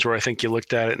the things where I think you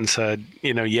looked at it and said,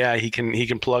 he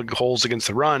can plug holes against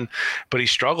the run, but he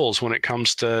struggles when it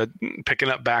comes to picking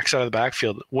up backs out of the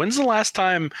backfield. When's the last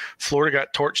time Florida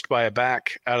got torched by a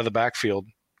back out of the backfield?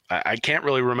 I can't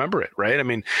really remember it, right? I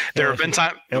mean, there have been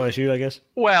times LSU, I guess.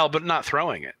 Well, but not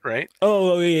throwing it, right?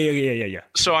 Oh, yeah.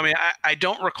 So, I mean, I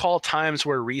don't recall times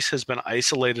where Reese has been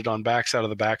isolated on backs out of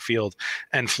the backfield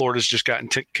and Florida's just gotten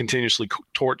continuously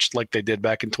torched like they did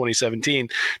back in 2017.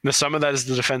 Now, some of that is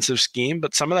the defensive scheme,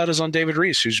 but some of that is on David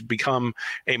Reese, who's become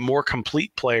a more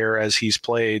complete player as he's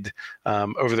played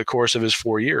over the course of his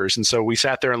 4 years. And so we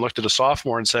sat there and looked at a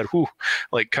sophomore and said,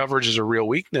 coverage is a real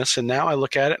weakness. And now I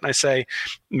look at it and I say,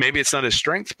 maybe it's not his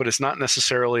strength, but it's not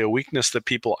necessarily a weakness that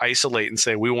people isolate and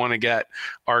say, we want to get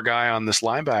our guy on this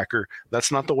linebacker.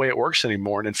 That's not the way it works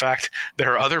anymore. And in fact,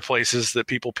 there are other places that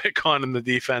people pick on in the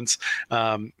defense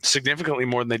significantly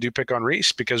more than they do pick on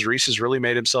Reese, because Reese has really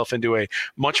made himself into a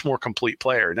much more complete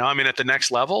player. Now, I mean, at the next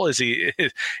level, is he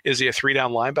a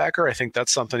 3-down linebacker? I think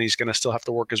that's something he's going to still have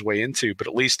to work his way into, but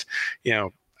at least,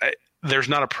 there's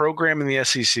not a program in the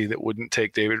SEC that wouldn't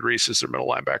take David Reese as their middle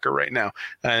linebacker right now.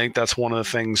 And I think that's one of the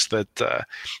things that,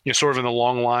 sort of in the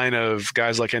long line of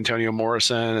guys like Antonio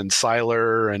Morrison and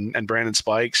Seiler and Brandon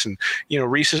Spikes. And,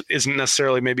 Reese isn't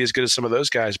necessarily maybe as good as some of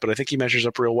those guys, but I think he measures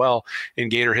up real well in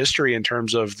Gator history in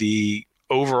terms of the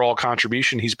overall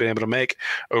contribution he's been able to make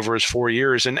over his 4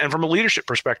 years. And from a leadership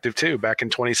perspective too, back in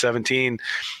 2017,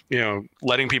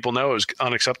 letting people know it was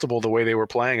unacceptable the way they were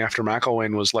playing after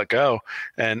McElwain was let go,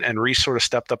 and Reese sort of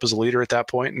stepped up as a leader at that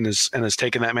point and has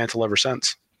taken that mantle ever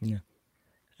since. Yeah.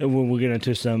 We'll get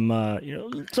into some,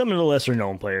 some of the lesser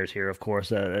known players here, of course,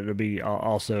 that'll be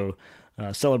also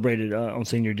celebrated on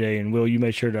Senior Day. And Will, you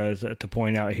made sure to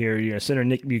point out here, center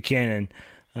Nick Buchanan,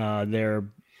 they're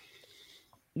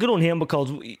good on him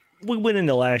because we went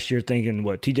into last year thinking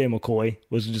TJ McCoy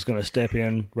was just going to step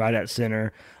in right at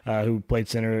center, who played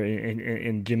center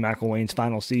in Jim McElwain's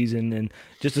final season, and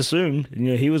just assumed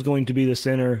he was going to be the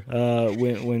center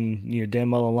when Dan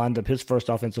Mullen lined up his first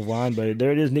offensive line. But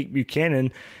there it is, Nick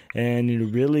Buchanan,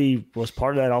 and really was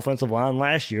part of that offensive line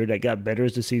last year that got better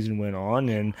as the season went on,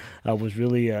 and was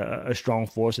really a strong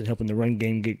force in helping the run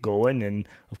game get going. And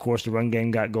of course, the run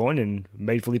game got going and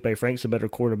made Felipe Franks a better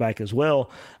quarterback as well.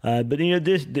 But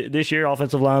this year,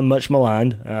 offensive line much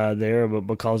maligned there, but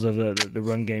because of the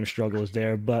run game struggles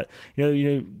there. But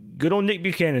good on Nick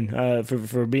Buchanan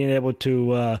for being able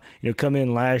to come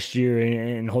in last year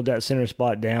and hold that center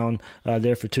spot down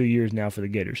there for 2 years now for the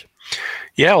Gators.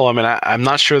 Yeah, well, I mean, I'm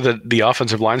not sure that the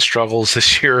offensive line struggles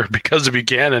this year because of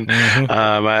Buchanan. Mm-hmm.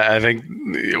 I think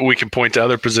we can point to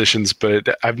other positions, but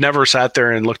I've never sat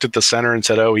there and looked at the center and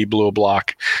said, oh, he blew a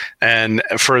block. And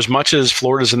for as much as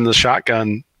Florida's in the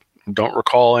shotgun, don't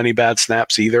recall any bad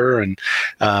snaps either. And,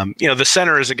 the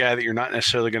center is a guy that you're not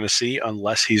necessarily going to see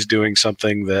unless he's doing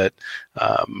something that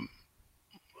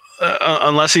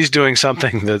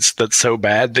that's so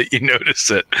bad that you notice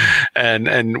it.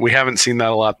 And we haven't seen that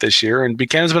a lot this year. And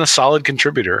Buchanan's been a solid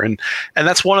contributor. And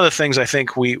that's one of the things I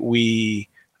think we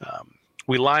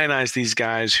lionize these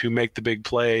guys who make the big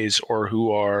plays or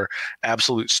who are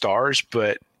absolute stars,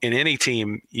 but in any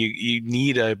team, you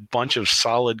need a bunch of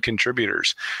solid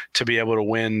contributors to be able to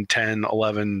win 10,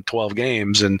 11, 12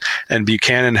 games. And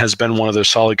Buchanan has been one of those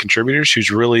solid contributors who's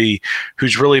really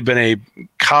been a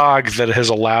cog that has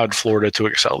allowed Florida to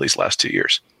excel these last 2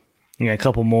 years. Yeah, a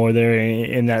couple more there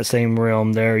in that same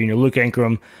realm there. Luke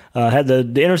Ankrum had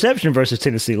the interception versus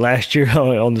Tennessee last year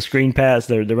on the screen pass,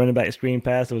 the running back screen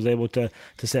pass that was able to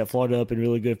set Florida up in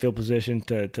really good field position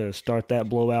to start that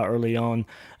blowout early on.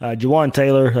 Jawan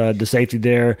Taylor, the safety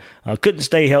there, couldn't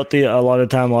stay healthy a lot of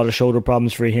time, a lot of shoulder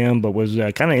problems for him, but was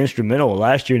kind of instrumental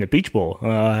last year in the Peach Bowl.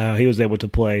 He was able to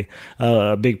play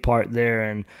a big part there.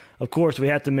 And of course, we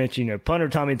have to mention, punter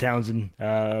Tommy Townsend.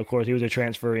 Of course, he was a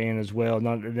transfer in as well,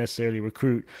 not necessarily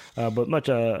recruit, but much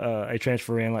a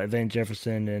transfer in like Van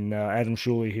Jefferson and Adam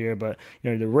Shuley here. But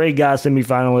the Ray Guy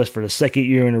semifinalist for the second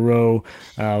year in a row,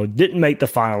 didn't make the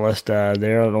finalist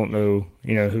there. I don't know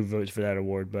who votes for that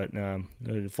award, but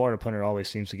the Florida punter always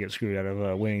seems to get screwed out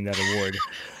of winning that award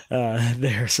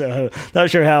there. So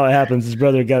not sure how it happens. His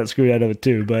brother got screwed out of it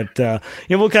too, but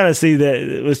we'll kind of see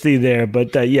that. We'll see there.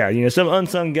 But some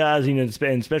unsung guys,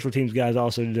 and special teams guys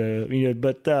also.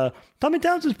 But Tommy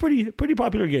Townsend's pretty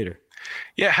popular Gator.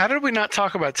 Yeah, how did we not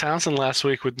talk about Townsend last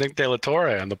week with Nick De La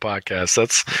Torre on the podcast?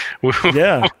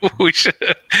 We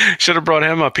should have brought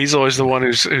him up. He's always the one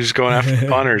who's going after the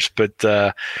punters. But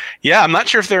I'm not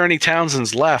sure if there are any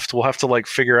Townsends left. We'll have to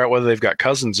figure out whether they've got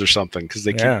cousins or something because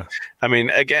they can't. I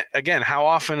mean, again, how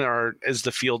often is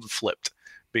the field flipped?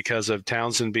 Because of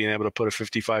Townsend being able to put a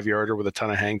 55-yarder with a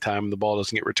ton of hang time and the ball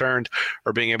doesn't get returned,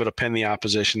 or being able to pin the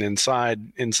opposition inside.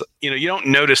 You don't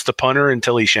notice the punter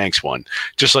until he shanks one.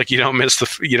 Just like you don't notice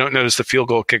the field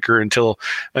goal kicker until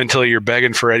you're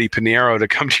begging for Eddie Pinheiro to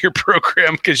come to your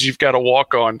program because you've got a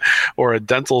walk-on or a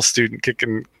dental student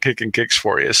kicking kicks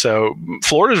for you. So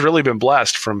Florida's really been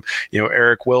blessed from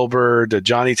Eric Wilbur to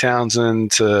Johnny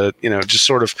Townsend to just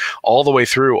sort of all the way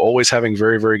through, always having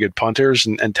very, very good punters,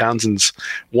 and Townsend's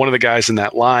one of the guys in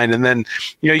that line. And then,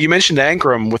 you mentioned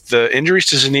Ankrum with the injuries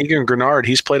to Zuniga and Grenard.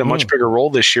 He's played a much bigger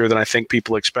role this year than I think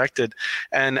people expected.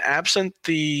 And absent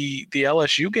the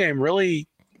LSU game, really,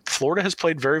 Florida has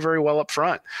played very, very well up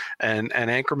front, and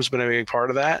Ankrum's been a big part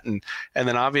of that. And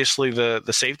then obviously the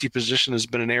safety position has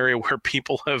been an area where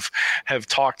people have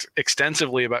talked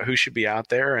extensively about who should be out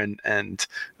there. And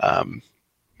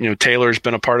Taylor's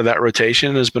been a part of that rotation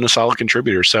and has been a solid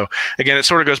contributor. So again, it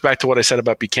sort of goes back to what I said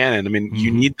about Buchanan. I mean, you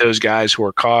need those guys who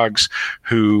are cogs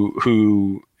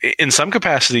who in some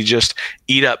capacity just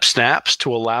eat up snaps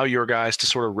to allow your guys to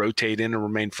sort of rotate in and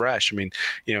remain fresh. I mean,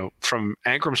 from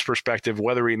Ankrum's perspective,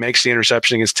 whether he makes the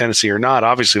interception against Tennessee or not,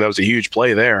 obviously that was a huge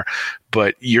play there,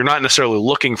 but you're not necessarily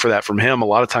looking for that from him. A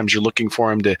lot of times you're looking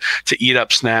for him to eat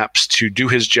up snaps, to do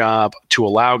his job, to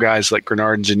allow guys like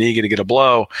Grenard and Zuniga to get a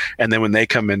blow, and then when they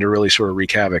come in to really sort of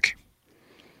wreak havoc.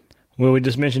 Well, we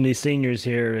just mentioned these seniors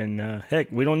here, and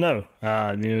heck, we don't know.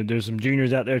 There's some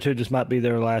juniors out there too. This might be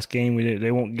their last game.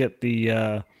 They won't get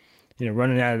the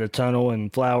running out of the tunnel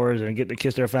and flowers and get to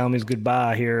kiss their families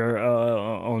goodbye here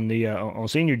on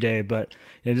senior day. But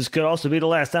this could also be the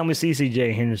last time we see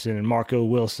C.J. Henderson and Marco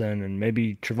Wilson and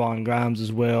maybe Trevon Grimes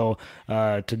as well.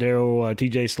 Tadaro,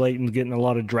 T.J. Slayton's getting a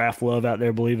lot of draft love out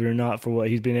there, believe it or not, for what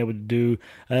he's been able to do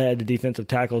at the defensive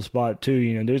tackle spot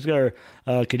too. There's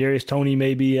Kadarius Toney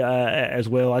maybe as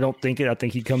well. I think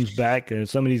he comes back, and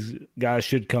some of these guys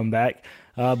should come back.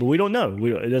 But we don't know.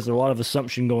 There's a lot of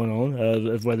assumption going on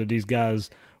of whether these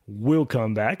guys will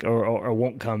come back or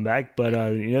won't come back. But,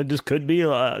 this could be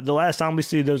the last time we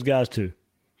see those guys too.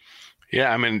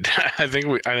 Yeah, I mean, I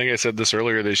think I said this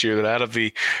earlier this year that out of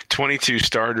the 22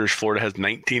 starters, Florida has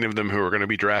 19 of them who are going to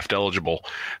be draft eligible.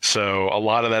 So a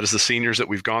lot of that is the seniors that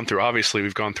we've gone through. Obviously,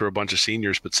 we've gone through a bunch of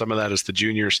seniors, but some of that is the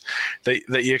juniors that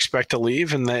you expect to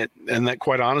leave and that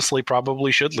quite honestly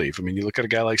probably should leave. I mean, you look at a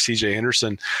guy like C.J.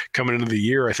 Henderson coming into the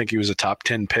year. I think he was a top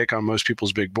 10 pick on most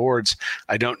people's big boards.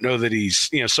 I don't know that he's,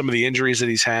 some of the injuries that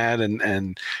he's had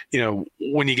and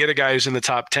when you get a guy who's in the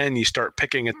top 10, you start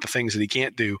picking at the things that he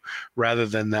can't do rather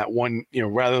than that one,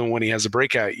 rather than when he has a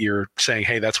breakout year saying,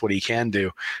 hey, that's what he can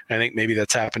do. And I think maybe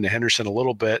that's happened to Henderson a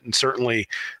little bit and certainly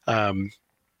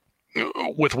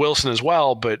with Wilson as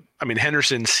well. But I mean,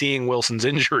 Henderson seeing Wilson's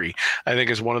injury, I think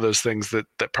is one of those things that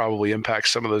probably impacts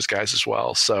some of those guys as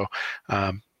well. So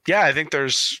I think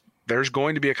there's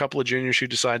going to be a couple of juniors who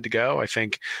decide to go. I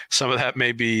think some of that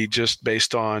may be just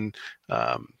based on,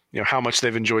 how much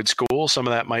they've enjoyed school. Some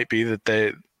of that might be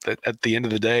that at the end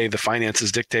of the day, the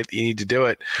finances dictate that you need to do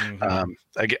it. Mm-hmm.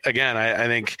 Again, I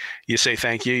think you say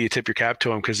thank you, you tip your cap to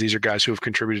them because these are guys who have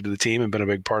contributed to the team and been a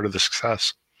big part of the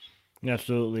success.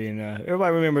 Absolutely, and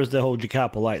everybody remembers the whole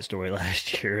Ja'Kai Polite story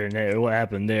last year and what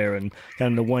happened there, and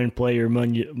kind of the one player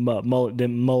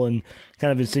Mullen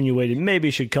kind of insinuated maybe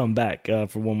should come back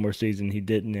for one more season. He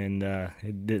didn't, and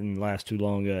it didn't last too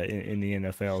long in the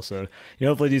NFL. So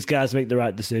hopefully these guys make the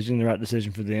right decision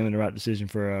for them, and the right decision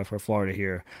for Florida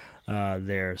here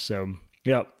there. So.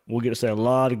 Yep, we'll get to say a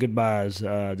lot of goodbyes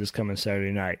this coming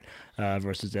Saturday night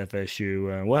versus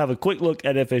FSU. We'll have a quick look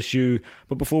at FSU,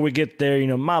 but before we get there,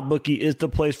 MyBookie is the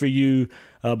place for you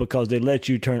because they let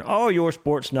you turn all your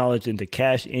sports knowledge into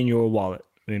cash in your wallet.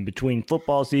 I mean, between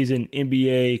football season,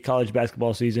 NBA, college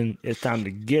basketball season, it's time to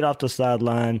get off the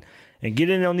sideline and get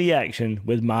in on the action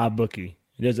with MyBookie.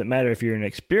 It doesn't matter if you're an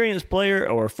experienced player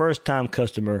or a first-time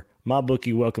customer,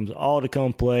 MyBookie welcomes all to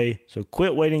come play, so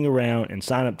quit waiting around and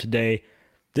sign up today.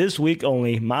 This week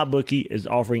only, MyBookie is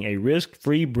offering a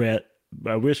risk-free bet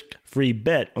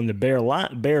on the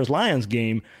Bears-Lions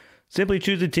game. Simply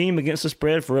choose a team against the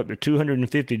spread for up to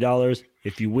 $250.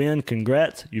 If you win,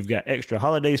 congrats, you've got extra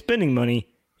holiday spending money.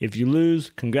 If you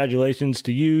lose, congratulations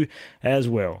to you as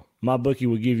well. MyBookie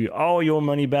will give you all your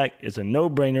money back. It's a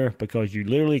no-brainer because you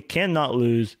literally cannot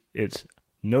lose. It's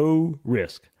no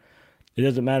risk. It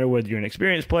doesn't matter whether you're an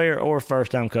experienced player or a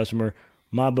first-time customer,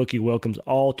 MyBookie welcomes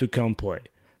all to come play.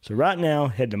 So right now,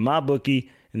 head to MyBookie,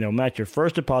 and they'll match your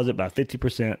first deposit by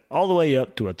 50% all the way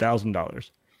up to $1,000.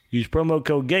 Use promo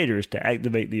code GATORS to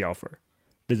activate the offer.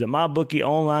 Visit MyBookie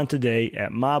online today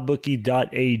at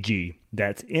mybookie.ag.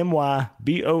 That's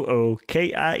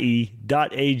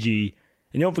MYBOOKIE.ag.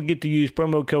 And don't forget to use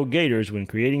promo code GATORS when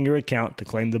creating your account to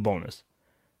claim the bonus.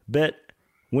 Bet,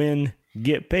 win,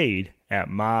 get paid at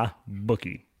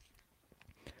MyBookie.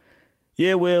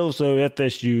 Yeah, well, so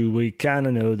FSU, we kind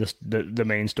of know the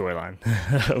main storyline.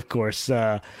 Of course,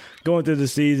 going through the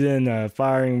season,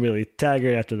 firing Willie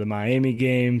Taggart after the Miami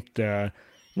game.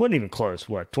 Wasn't even close.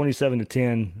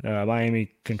 27-10.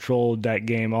 Miami controlled that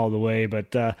game all the way.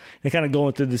 But they kind of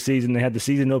going through the season. They had the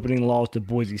season opening loss to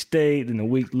Boise State. Then a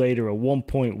week later, a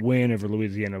 1-point win over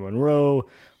Louisiana Monroe.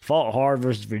 Fought hard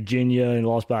versus Virginia and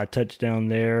lost by a touchdown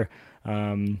there.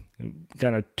 Kind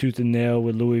of tooth and nail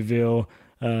with Louisville.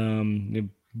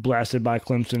 Blasted by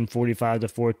Clemson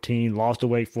 45-14. Lost to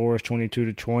Wake Forest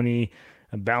 22-20.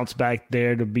 Bounce back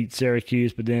there to beat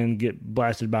Syracuse, but then get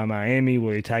blasted by Miami.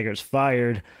 Willie Taggart's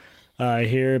fired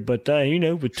here. But,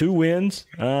 with 2 wins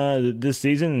this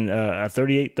season, a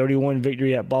 38-31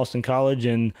 victory at Boston College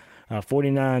and a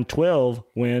 49-12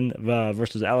 win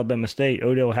versus Alabama State.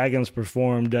 Odell Haggins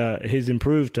performed his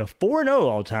improved to 4-0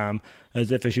 all-time as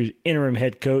FSU's interim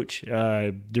head coach,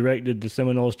 directed the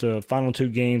Seminoles to final 2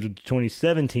 games of the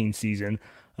 2017 season,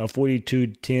 a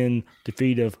 42-10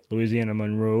 defeat of Louisiana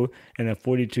Monroe, and a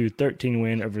 42-13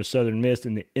 win over Southern Miss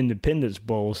in the Independence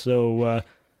Bowl. So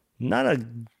not a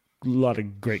lot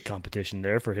of great competition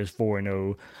there for his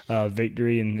 4-0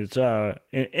 victory. And it's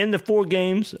in the 4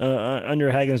 games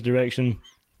under Haggins' direction,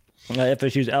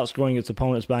 FSU's outscoring its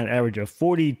opponents by an average of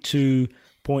 42.8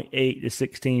 to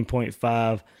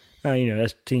 16.5.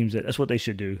 That's teams that's what they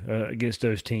should do against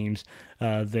those teams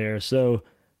there. So,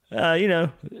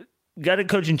 got a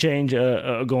coaching change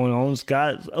going on. It's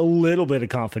got a little bit of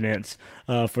confidence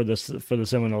for the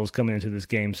Seminoles coming into this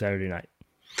game Saturday night.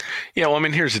 Yeah, well, I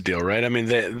mean, here's the deal, right? I mean,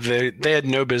 they had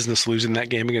no business losing that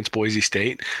game against Boise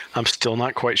State. I'm still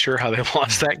not quite sure how they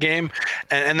lost that game,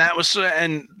 and that was,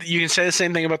 and you can say the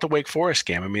same thing about the Wake Forest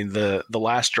game. I mean, the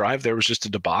last drive there was just a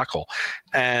debacle,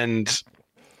 and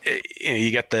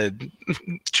you got the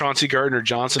Chauncey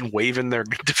Gardner-Johnson waving their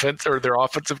defense or their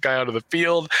offensive guy out of the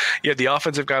field. You had the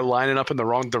offensive guy lining up in the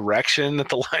wrong direction at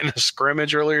the line of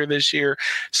scrimmage earlier this year.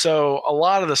 So a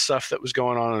lot of the stuff that was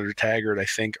going on under Taggart, I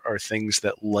think, are things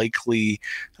that likely,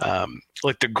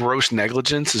 like the gross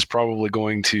negligence is probably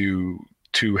going to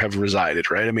have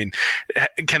resided, right? I mean,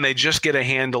 can they just get a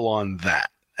handle on that?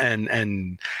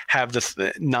 And have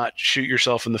not shoot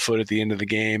yourself in the foot at the end of the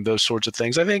game, those sorts of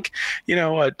things. I think,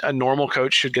 a normal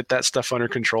coach should get that stuff under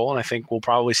control, and I think we'll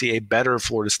probably see a better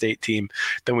Florida State team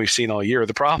than we've seen all year.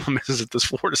 The problem is that this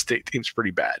Florida State team's pretty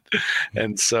bad,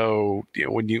 and so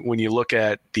when you look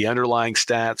at the underlying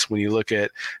stats, when you look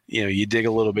at you dig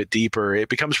a little bit deeper, it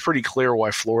becomes pretty clear why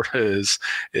Florida is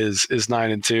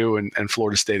 9-2 and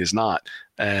Florida State is not.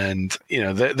 And,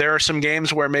 there are some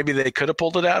games where maybe they could have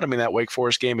pulled it out. I mean, that Wake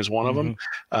Forest game is one of them.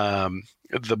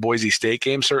 The Boise State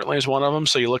game certainly is one of them.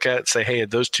 So you look at it and say, hey, had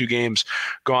those two games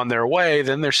gone their way,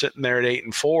 then they're sitting there at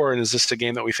 8-4. And is this a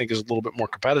game that we think is a little bit more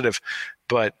competitive?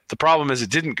 But the problem is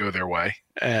it didn't go their way.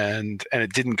 And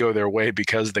it didn't go their way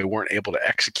because they weren't able to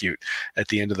execute at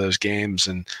the end of those games.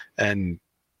 And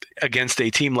against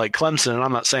a team like Clemson, and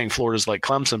I'm not saying Florida's like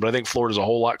Clemson, but I think Florida's a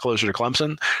whole lot closer to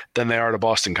Clemson than they are to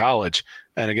Boston College.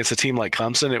 And against a team like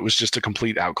Clemson, it was just a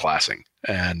complete outclassing.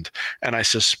 And I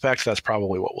suspect that's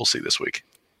probably what we'll see this week.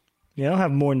 Yeah, I'll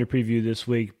have more in the preview this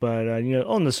week, but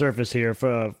on the surface here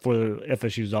for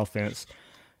FSU's offense,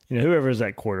 whoever is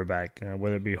that quarterback,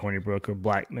 whether it be Hornibrook or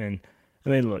Blackman, I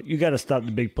mean, look, you got to stop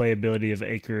the big playability of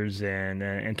Akers and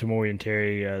Tamori and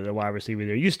Terry, the wide receiver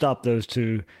there. You stop those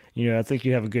two, I think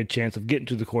you have a good chance of getting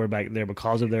to the quarterback there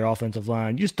because of their offensive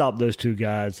line. You stop those two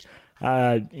guys,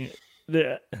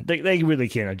 they really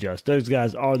can't adjust. Those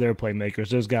guys are their playmakers.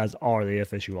 Those guys are the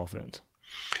FSU offense.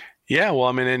 Yeah, well,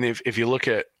 I mean, and if you look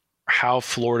at how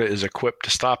Florida is equipped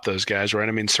to stop those guys, right?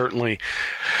 I mean, certainly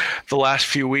the last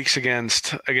few weeks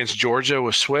against Georgia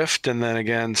with Swift, and then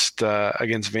against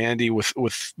Vandy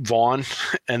with Vaughn,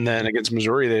 and then against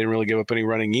Missouri, they didn't really give up any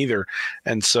running either.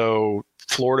 And so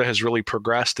Florida has really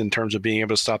progressed in terms of being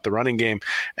able to stop the running game.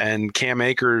 And Cam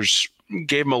Akers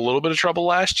gave him a little bit of trouble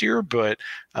last year, but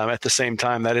at the same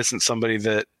time, that isn't somebody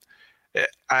that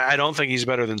I don't think he's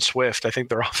better than Swift. I think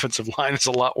their offensive line is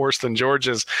a lot worse than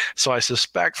Georgia's. So I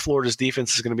suspect Florida's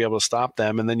defense is going to be able to stop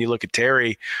them. And then you look at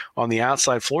Terry on the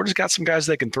outside. Florida's got some guys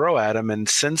they can throw at him. And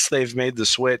since they've made the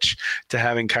switch to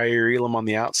having Kaiir Elam on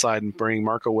the outside and bringing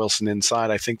Marco Wilson inside,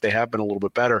 I think they have been a little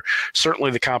bit better.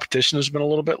 Certainly the competition has been a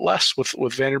little bit less with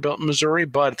Vanderbilt and Missouri,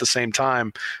 but at the same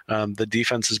time, the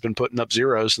defense has been putting up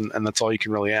zeros, and that's all you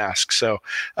can really ask. So,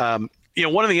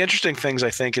 one of the interesting things I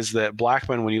think is that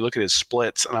Blackman, when you look at his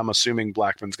splits, and I'm assuming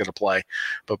Blackman's going to play,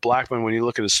 but Blackman, when you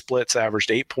look at his splits, averaged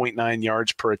 8.9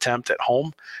 yards per attempt at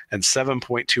home and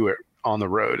 7.2 on the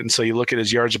road. And so you look at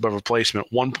his yards above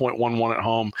replacement, 1.11 at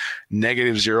home,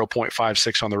 negative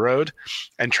 0.56 on the road.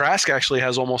 And Trask actually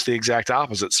has almost the exact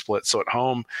opposite split. So at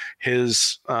home,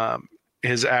 his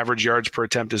average yards per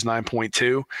attempt is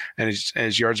 9.2, and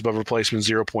his yards above replacement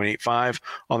 0.85.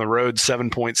 On the road,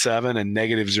 7.7 and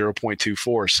negative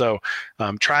 0.24. So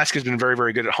Trask has been very,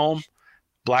 very good at home.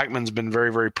 Blackman's been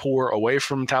very, very poor away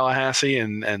from Tallahassee,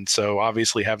 and so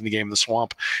obviously having the game in the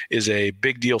Swamp is a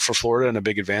big deal for Florida and a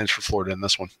big advantage for Florida in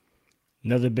this one.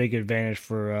 Another big advantage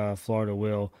for Florida,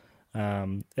 Will.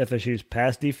 FSU's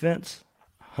pass defense,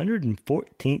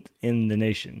 114th in the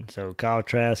nation. So Kyle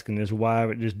Trask and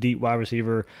this deep wide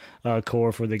receiver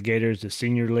core for the Gators, the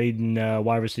senior leading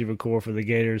wide receiver core for the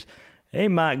Gators, they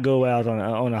might go out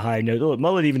on a high note. Look,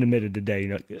 Mullen even admitted today,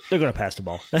 they're going to pass the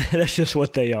ball. That's just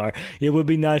what they are. It would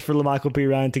be nice for Lamichael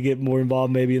Perine to get more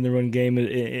involved maybe in the run game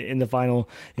in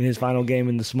his final game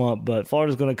in the Swamp, but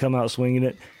Florida's going to come out swinging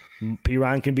it.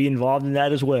 Perine can be involved in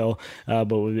that as well.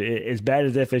 But as bad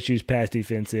as FSU's pass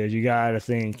defense is, you got to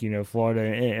think, Florida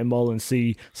and Mullen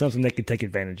see something they could take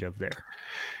advantage of there.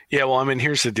 Yeah, well, I mean,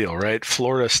 here's the deal, right?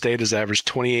 Florida State has averaged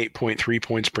 28.3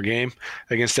 points per game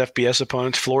against FBS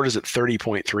opponents. Florida's at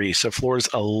 30.3, so Florida's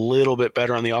a little bit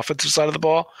better on the offensive side of the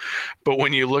ball. But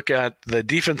when you look at the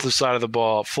defensive side of the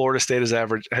ball, Florida State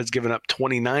has given up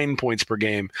 29 points per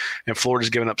game, and Florida's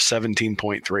given up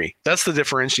 17.3. That's the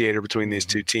differentiator between these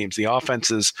two teams. The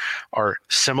offenses are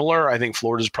similar. I think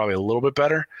Florida's probably a little bit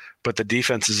better, but the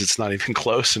defenses, it's not even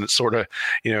close. And it sort of,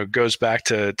 goes back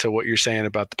to what you're saying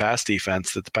about the pass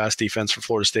defense, that the pass defense for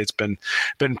Florida State's been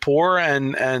poor.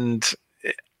 And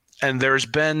there's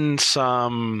been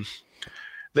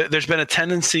there's been a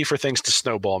tendency for things to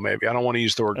snowball. Maybe I don't want to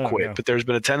use the word quit, but there's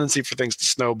been a tendency for things to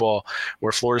snowball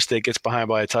where Florida State gets behind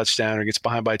by a touchdown or gets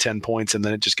behind by 10 points. And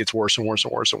then it just gets worse and worse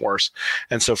and worse and worse.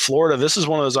 And so Florida, this is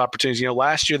one of those opportunities,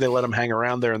 last year they let them hang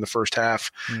around there in the first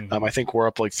half. I think we're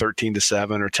up like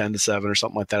 13-7 or 10-7 or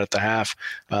something like that at the half.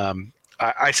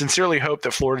 I sincerely hope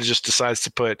that Florida just decides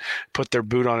to put their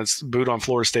boot on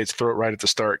Florida State's throat right at the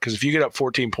start. Because if you get up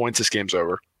 14 points, this game's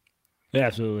over. Yeah,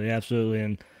 absolutely.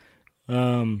 And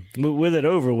with it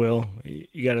over, Will,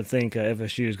 you got to think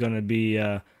FSU is going to be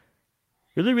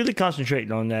really, really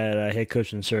concentrating on that head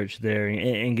coaching search there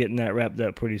and getting that wrapped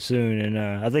up pretty soon. And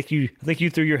I think you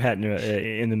threw your hat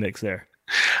in the mix there.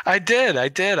 I did.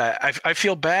 I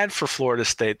feel bad for Florida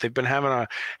State. They've been having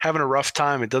a rough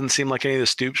time. It doesn't seem like any of the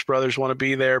Stoops brothers want to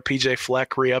be there. PJ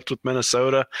Fleck re-upped with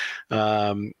Minnesota.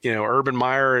 Urban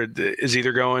Meyer is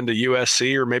either going to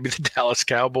USC or maybe the Dallas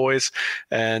Cowboys.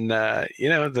 And the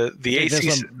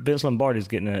ACC. Vince Lombardi's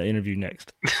getting an interview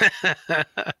next.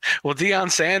 Well, Deion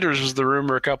Sanders was the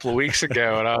rumor a couple of weeks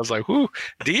ago, and I was like, "Whoo,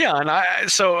 Deion!"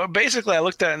 So basically, I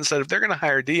looked at it and said, "If they're going to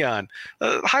hire Deion,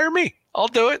 hire me. I'll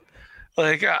do it."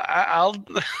 Like I'll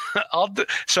do.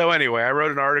 So anyway, I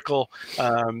wrote an article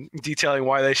detailing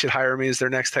why they should hire me as their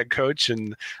next head coach,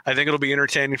 and I think it'll be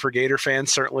entertaining for Gator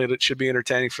fans. Certainly, it should be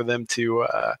entertaining for them to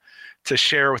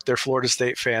share with their Florida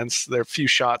State fans their few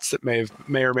shots that may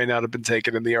or may not have been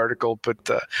taken in the article. But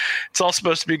it's all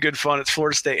supposed to be good fun. It's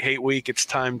Florida State Hate Week. It's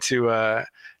time to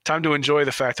enjoy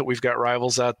the fact that we've got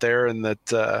rivals out there, and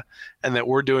that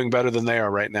we're doing better than they are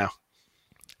right now.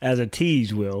 As a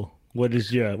tease, Will, what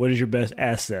is your best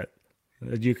asset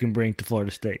that you can bring to Florida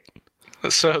State?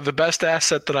 So the best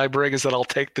asset that I bring is that I'll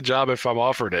take the job if I'm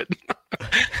offered it,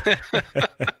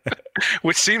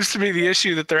 which seems to be the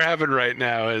issue that they're having right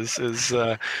now is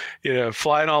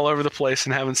flying all over the place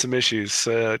and having some issues,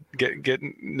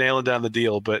 nailing down the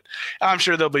deal. But I'm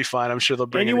sure they'll be fine. I'm sure they'll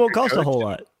bring. And you won't cost a whole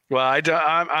lot. Well,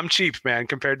 I'm cheap, man,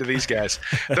 compared to these guys.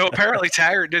 Though apparently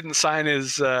Taggart didn't sign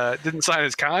his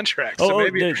contract, so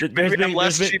maybe I'm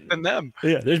less cheap than them.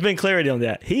 Yeah, there's been clarity on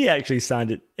that. He actually signed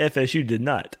it. FSU did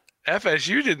not.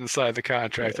 FSU didn't sign the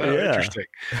contract. Oh, yeah. Interesting.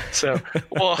 So,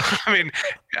 well, I mean,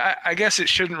 I guess it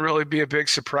shouldn't really be a big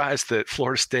surprise that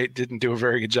Florida State didn't do a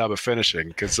very good job of finishing,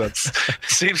 because that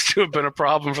seems to have been a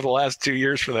problem for the last 2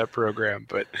 years for that program.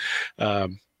 But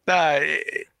I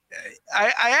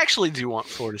actually do want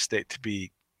Florida State to be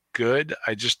good.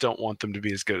 I just don't want them to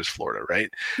be as good as Florida, right?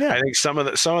 Yeah. I think some of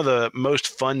the most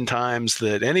fun times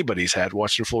that anybody's had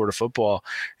watching Florida football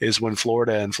is when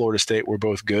Florida and Florida State were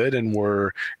both good and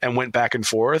went back and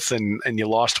forth, and you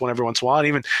lost one every once in a while. And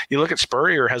even you look at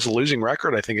Spurrier has a losing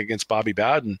record, I think, against Bobby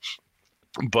Bowden,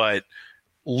 but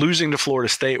losing to Florida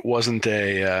State wasn't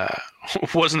a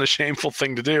shameful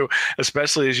thing to do,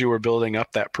 especially as you were building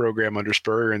up that program under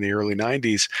Spurrier in the early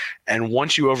 90s. And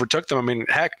once you overtook them, I mean,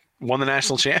 heck, won the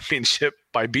national championship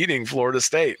by beating Florida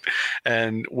State.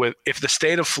 And if the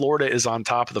state of Florida is on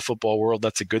top of the football world,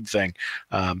 that's a good thing.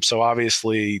 So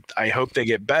obviously, I hope they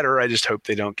get better. I just hope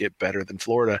they don't get better than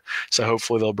Florida. So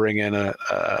hopefully they'll bring in a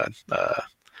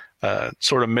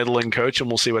sort of middling coach, and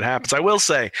we'll see what happens. I will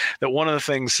say that one of the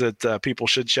things that people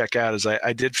should check out is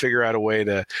I did figure out a way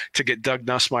to get Doug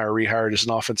Nussmeier rehired as an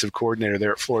offensive coordinator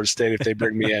there at Florida State if they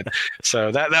bring me in.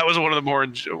 So that was one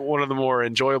of the more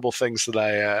enjoyable things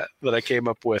that I came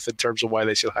up with in terms of why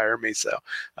they should hire me. So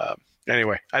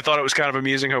anyway, I thought it was kind of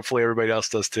amusing. Hopefully everybody else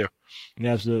does too.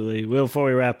 Absolutely. Well, before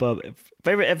we wrap up,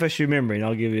 favorite FSU memory, and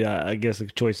I'll give you, I guess, the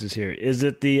choices here. Is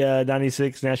it the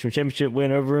 96 national championship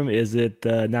win over him? Is it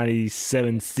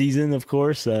 97 season, of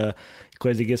course?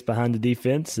 Kwesi gets behind the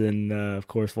defense, and, of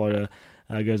course, Florida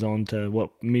goes on to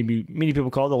what maybe many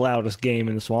people call the loudest game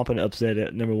in the swamp and upset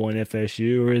at number one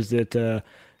FSU? Or is it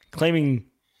claiming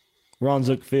Ron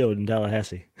Zook Field in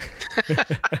Tallahassee? I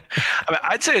mean,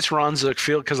 I'd say it's Ron Zook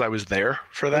Field because I was there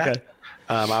for that. Okay.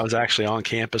 I was actually on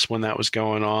campus when that was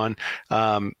going on.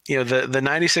 The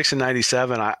 96 and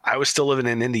 97, I was still living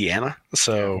in Indiana.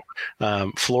 So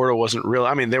Florida wasn't really,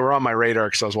 I mean, they were on my radar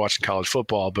because I was watching college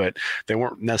football, but they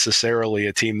weren't necessarily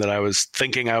a team that I was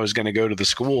thinking I was going to go to the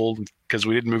school because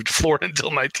we didn't move to Florida until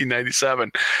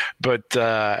 1997.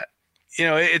 But,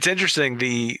 it's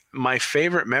interesting. My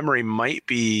favorite memory might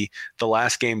be the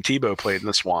last game Tebow played in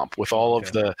the Swamp with all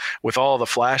of the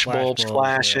flash bulbs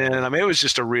flashing. Yeah. I mean, it was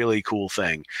just a really cool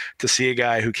thing to see a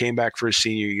guy who came back for his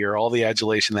senior year, all the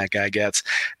adulation that guy gets.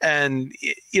 And,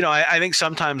 I think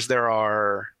sometimes there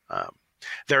are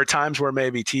times where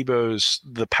maybe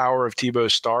the power of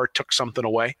Tebow's star took something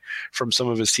away from some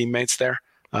of his teammates there.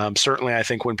 Certainly, I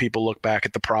think when people look back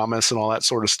at the promise and all that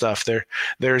sort of stuff,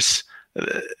 there's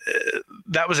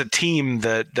that was a team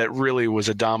that really was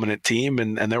a dominant team,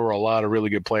 and there were a lot of really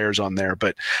good players on there.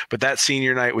 But that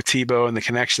senior night with Tebow and the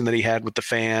connection that he had with the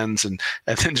fans, and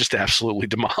then just absolutely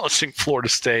demolishing Florida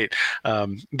State,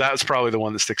 that was probably the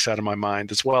one that sticks out in my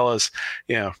mind. As well as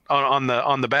on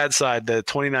the bad side, the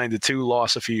 29-2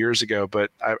 loss a few years ago. But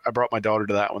I brought my daughter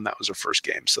to that one. That was her first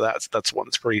game, so that's one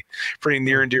that's pretty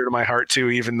near and dear to my heart too.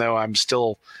 Even though I'm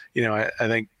still, I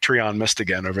think Treon missed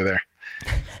again over there.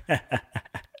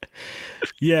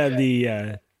 Yeah,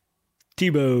 the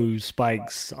Tebow,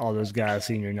 Spikes, all those guys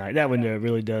senior night, that one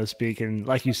really does speak. And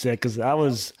like you said, because I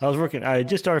was working, I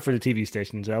just started for the TV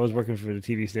station, so I was working for the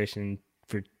TV station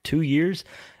for 2 years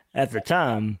at the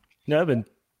time. No, I've been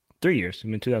 3 years.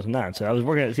 I'm in 2009, so I was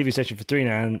working at the TV station for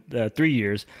 3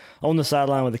 years on the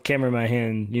sideline with the camera in my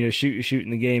hand, shooting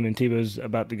the game, and Tebow's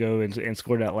about to go and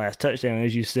score that last touchdown.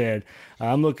 As you said,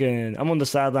 I'm on the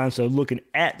sideline, so looking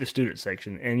at the student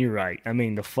section, and you're right. I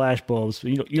mean, the flash bulbs,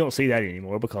 you don't see that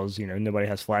anymore because nobody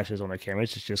has flashes on their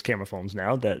cameras. It's just camera phones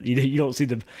now that you don't see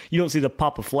the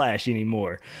pop of flash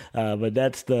anymore. But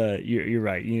that's you're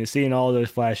right. Seeing all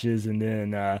those flashes, and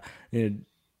then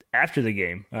after the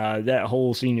game, that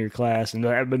whole senior class, and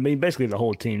basically the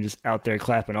whole team, just out there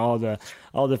clapping all the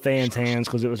fans' hands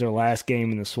because it was their last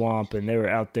game in the Swamp, and they were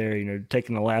out there,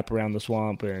 taking a lap around the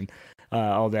Swamp and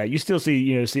all that. You still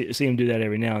see them do that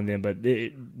every now and then, but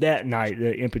that night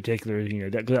in particular,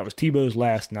 that was Tebow's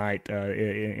last night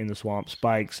in the Swamp.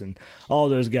 Spikes and all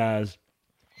those guys.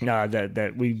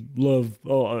 That we love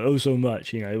so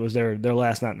much. It was their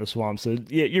last night in the Swamp. So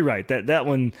yeah, you're right. That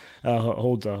one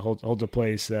holds a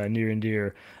place near and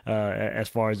dear as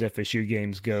far as FSU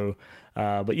games go.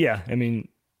 But yeah, I mean,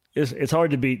 it's hard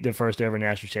to beat the first ever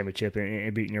national championship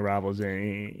and beating your rivals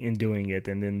in doing it,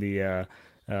 and then the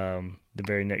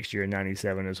very next year in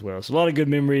 '97 as well. So a lot of good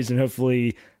memories, and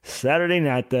hopefully Saturday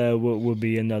night will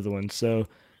be another one. So,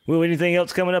 Will, anything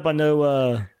else coming up? I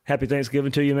know. Happy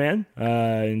Thanksgiving to you, man,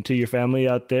 and to your family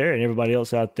out there and everybody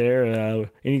else out there.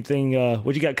 Anything,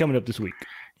 what you got coming up this week?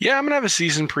 Yeah, I'm going to have a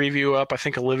season preview up. I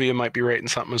think Olivia might be writing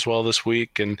something as well this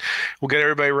week, and we'll get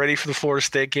everybody ready for the Florida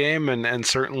State game. And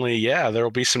certainly, yeah, there will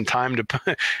be some time to,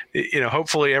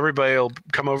 hopefully everybody will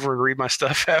come over and read my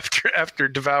stuff after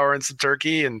devouring some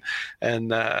turkey and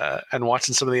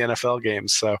watching some of the NFL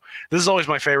games. So this is always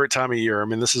my favorite time of year. I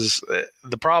mean, this is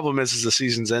the problem is the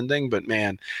season's ending, but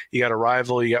man, you got a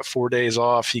rival, you got 4 days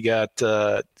off, you got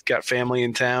family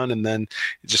in town, and then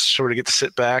you just sort of get to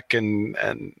sit back and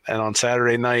on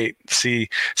Saturday night see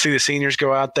the seniors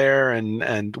go out there,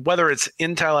 and whether it's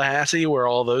in Tallahassee where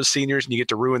all those seniors and you get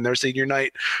to ruin their senior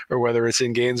night, or whether it's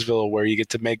in Gainesville where you get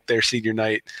to make their senior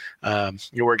night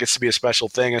where it gets to be a special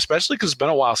thing, especially because it's been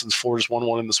a while since Florida's won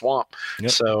one in the Swamp.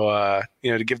 Yep. So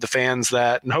to give the fans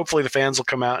that, and hopefully the fans will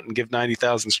come out and give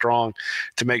 90,000 strong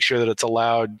to make sure that it's a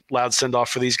loud send off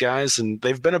for these guys, and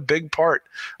they've been a big part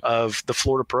of the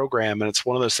Florida program. And it's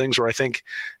one of those things where I think,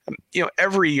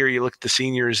 every year you look at the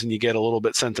seniors and you get a little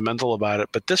bit sentimental about it,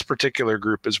 but this particular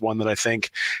group is one that I think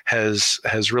has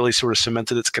really sort of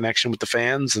cemented its connection with the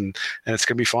fans, and it's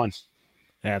going to be fun.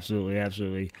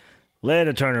 Absolutely. Let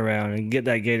a turnaround and get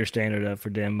that Gator standard up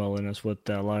for Dan Mullen. That's what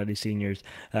a lot of these seniors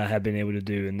have been able to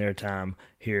do in their time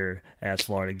here as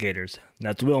Florida Gators.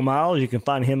 That's Will Miles. You can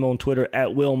find him on Twitter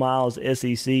at Will Miles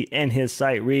SEC, and his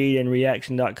site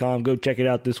readandreaction.com. Go check it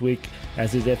out this week,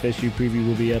 as his FSU preview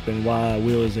will be up, and why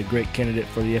Will is a great candidate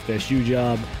for the FSU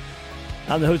job.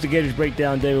 I'm the host of Gators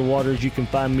Breakdown, David Waters. You can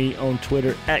find me on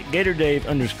Twitter at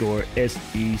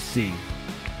GatorDave_SEC.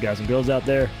 Guys and girls out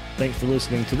there, thanks for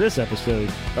listening to this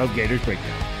episode of Gators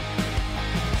Breakdown.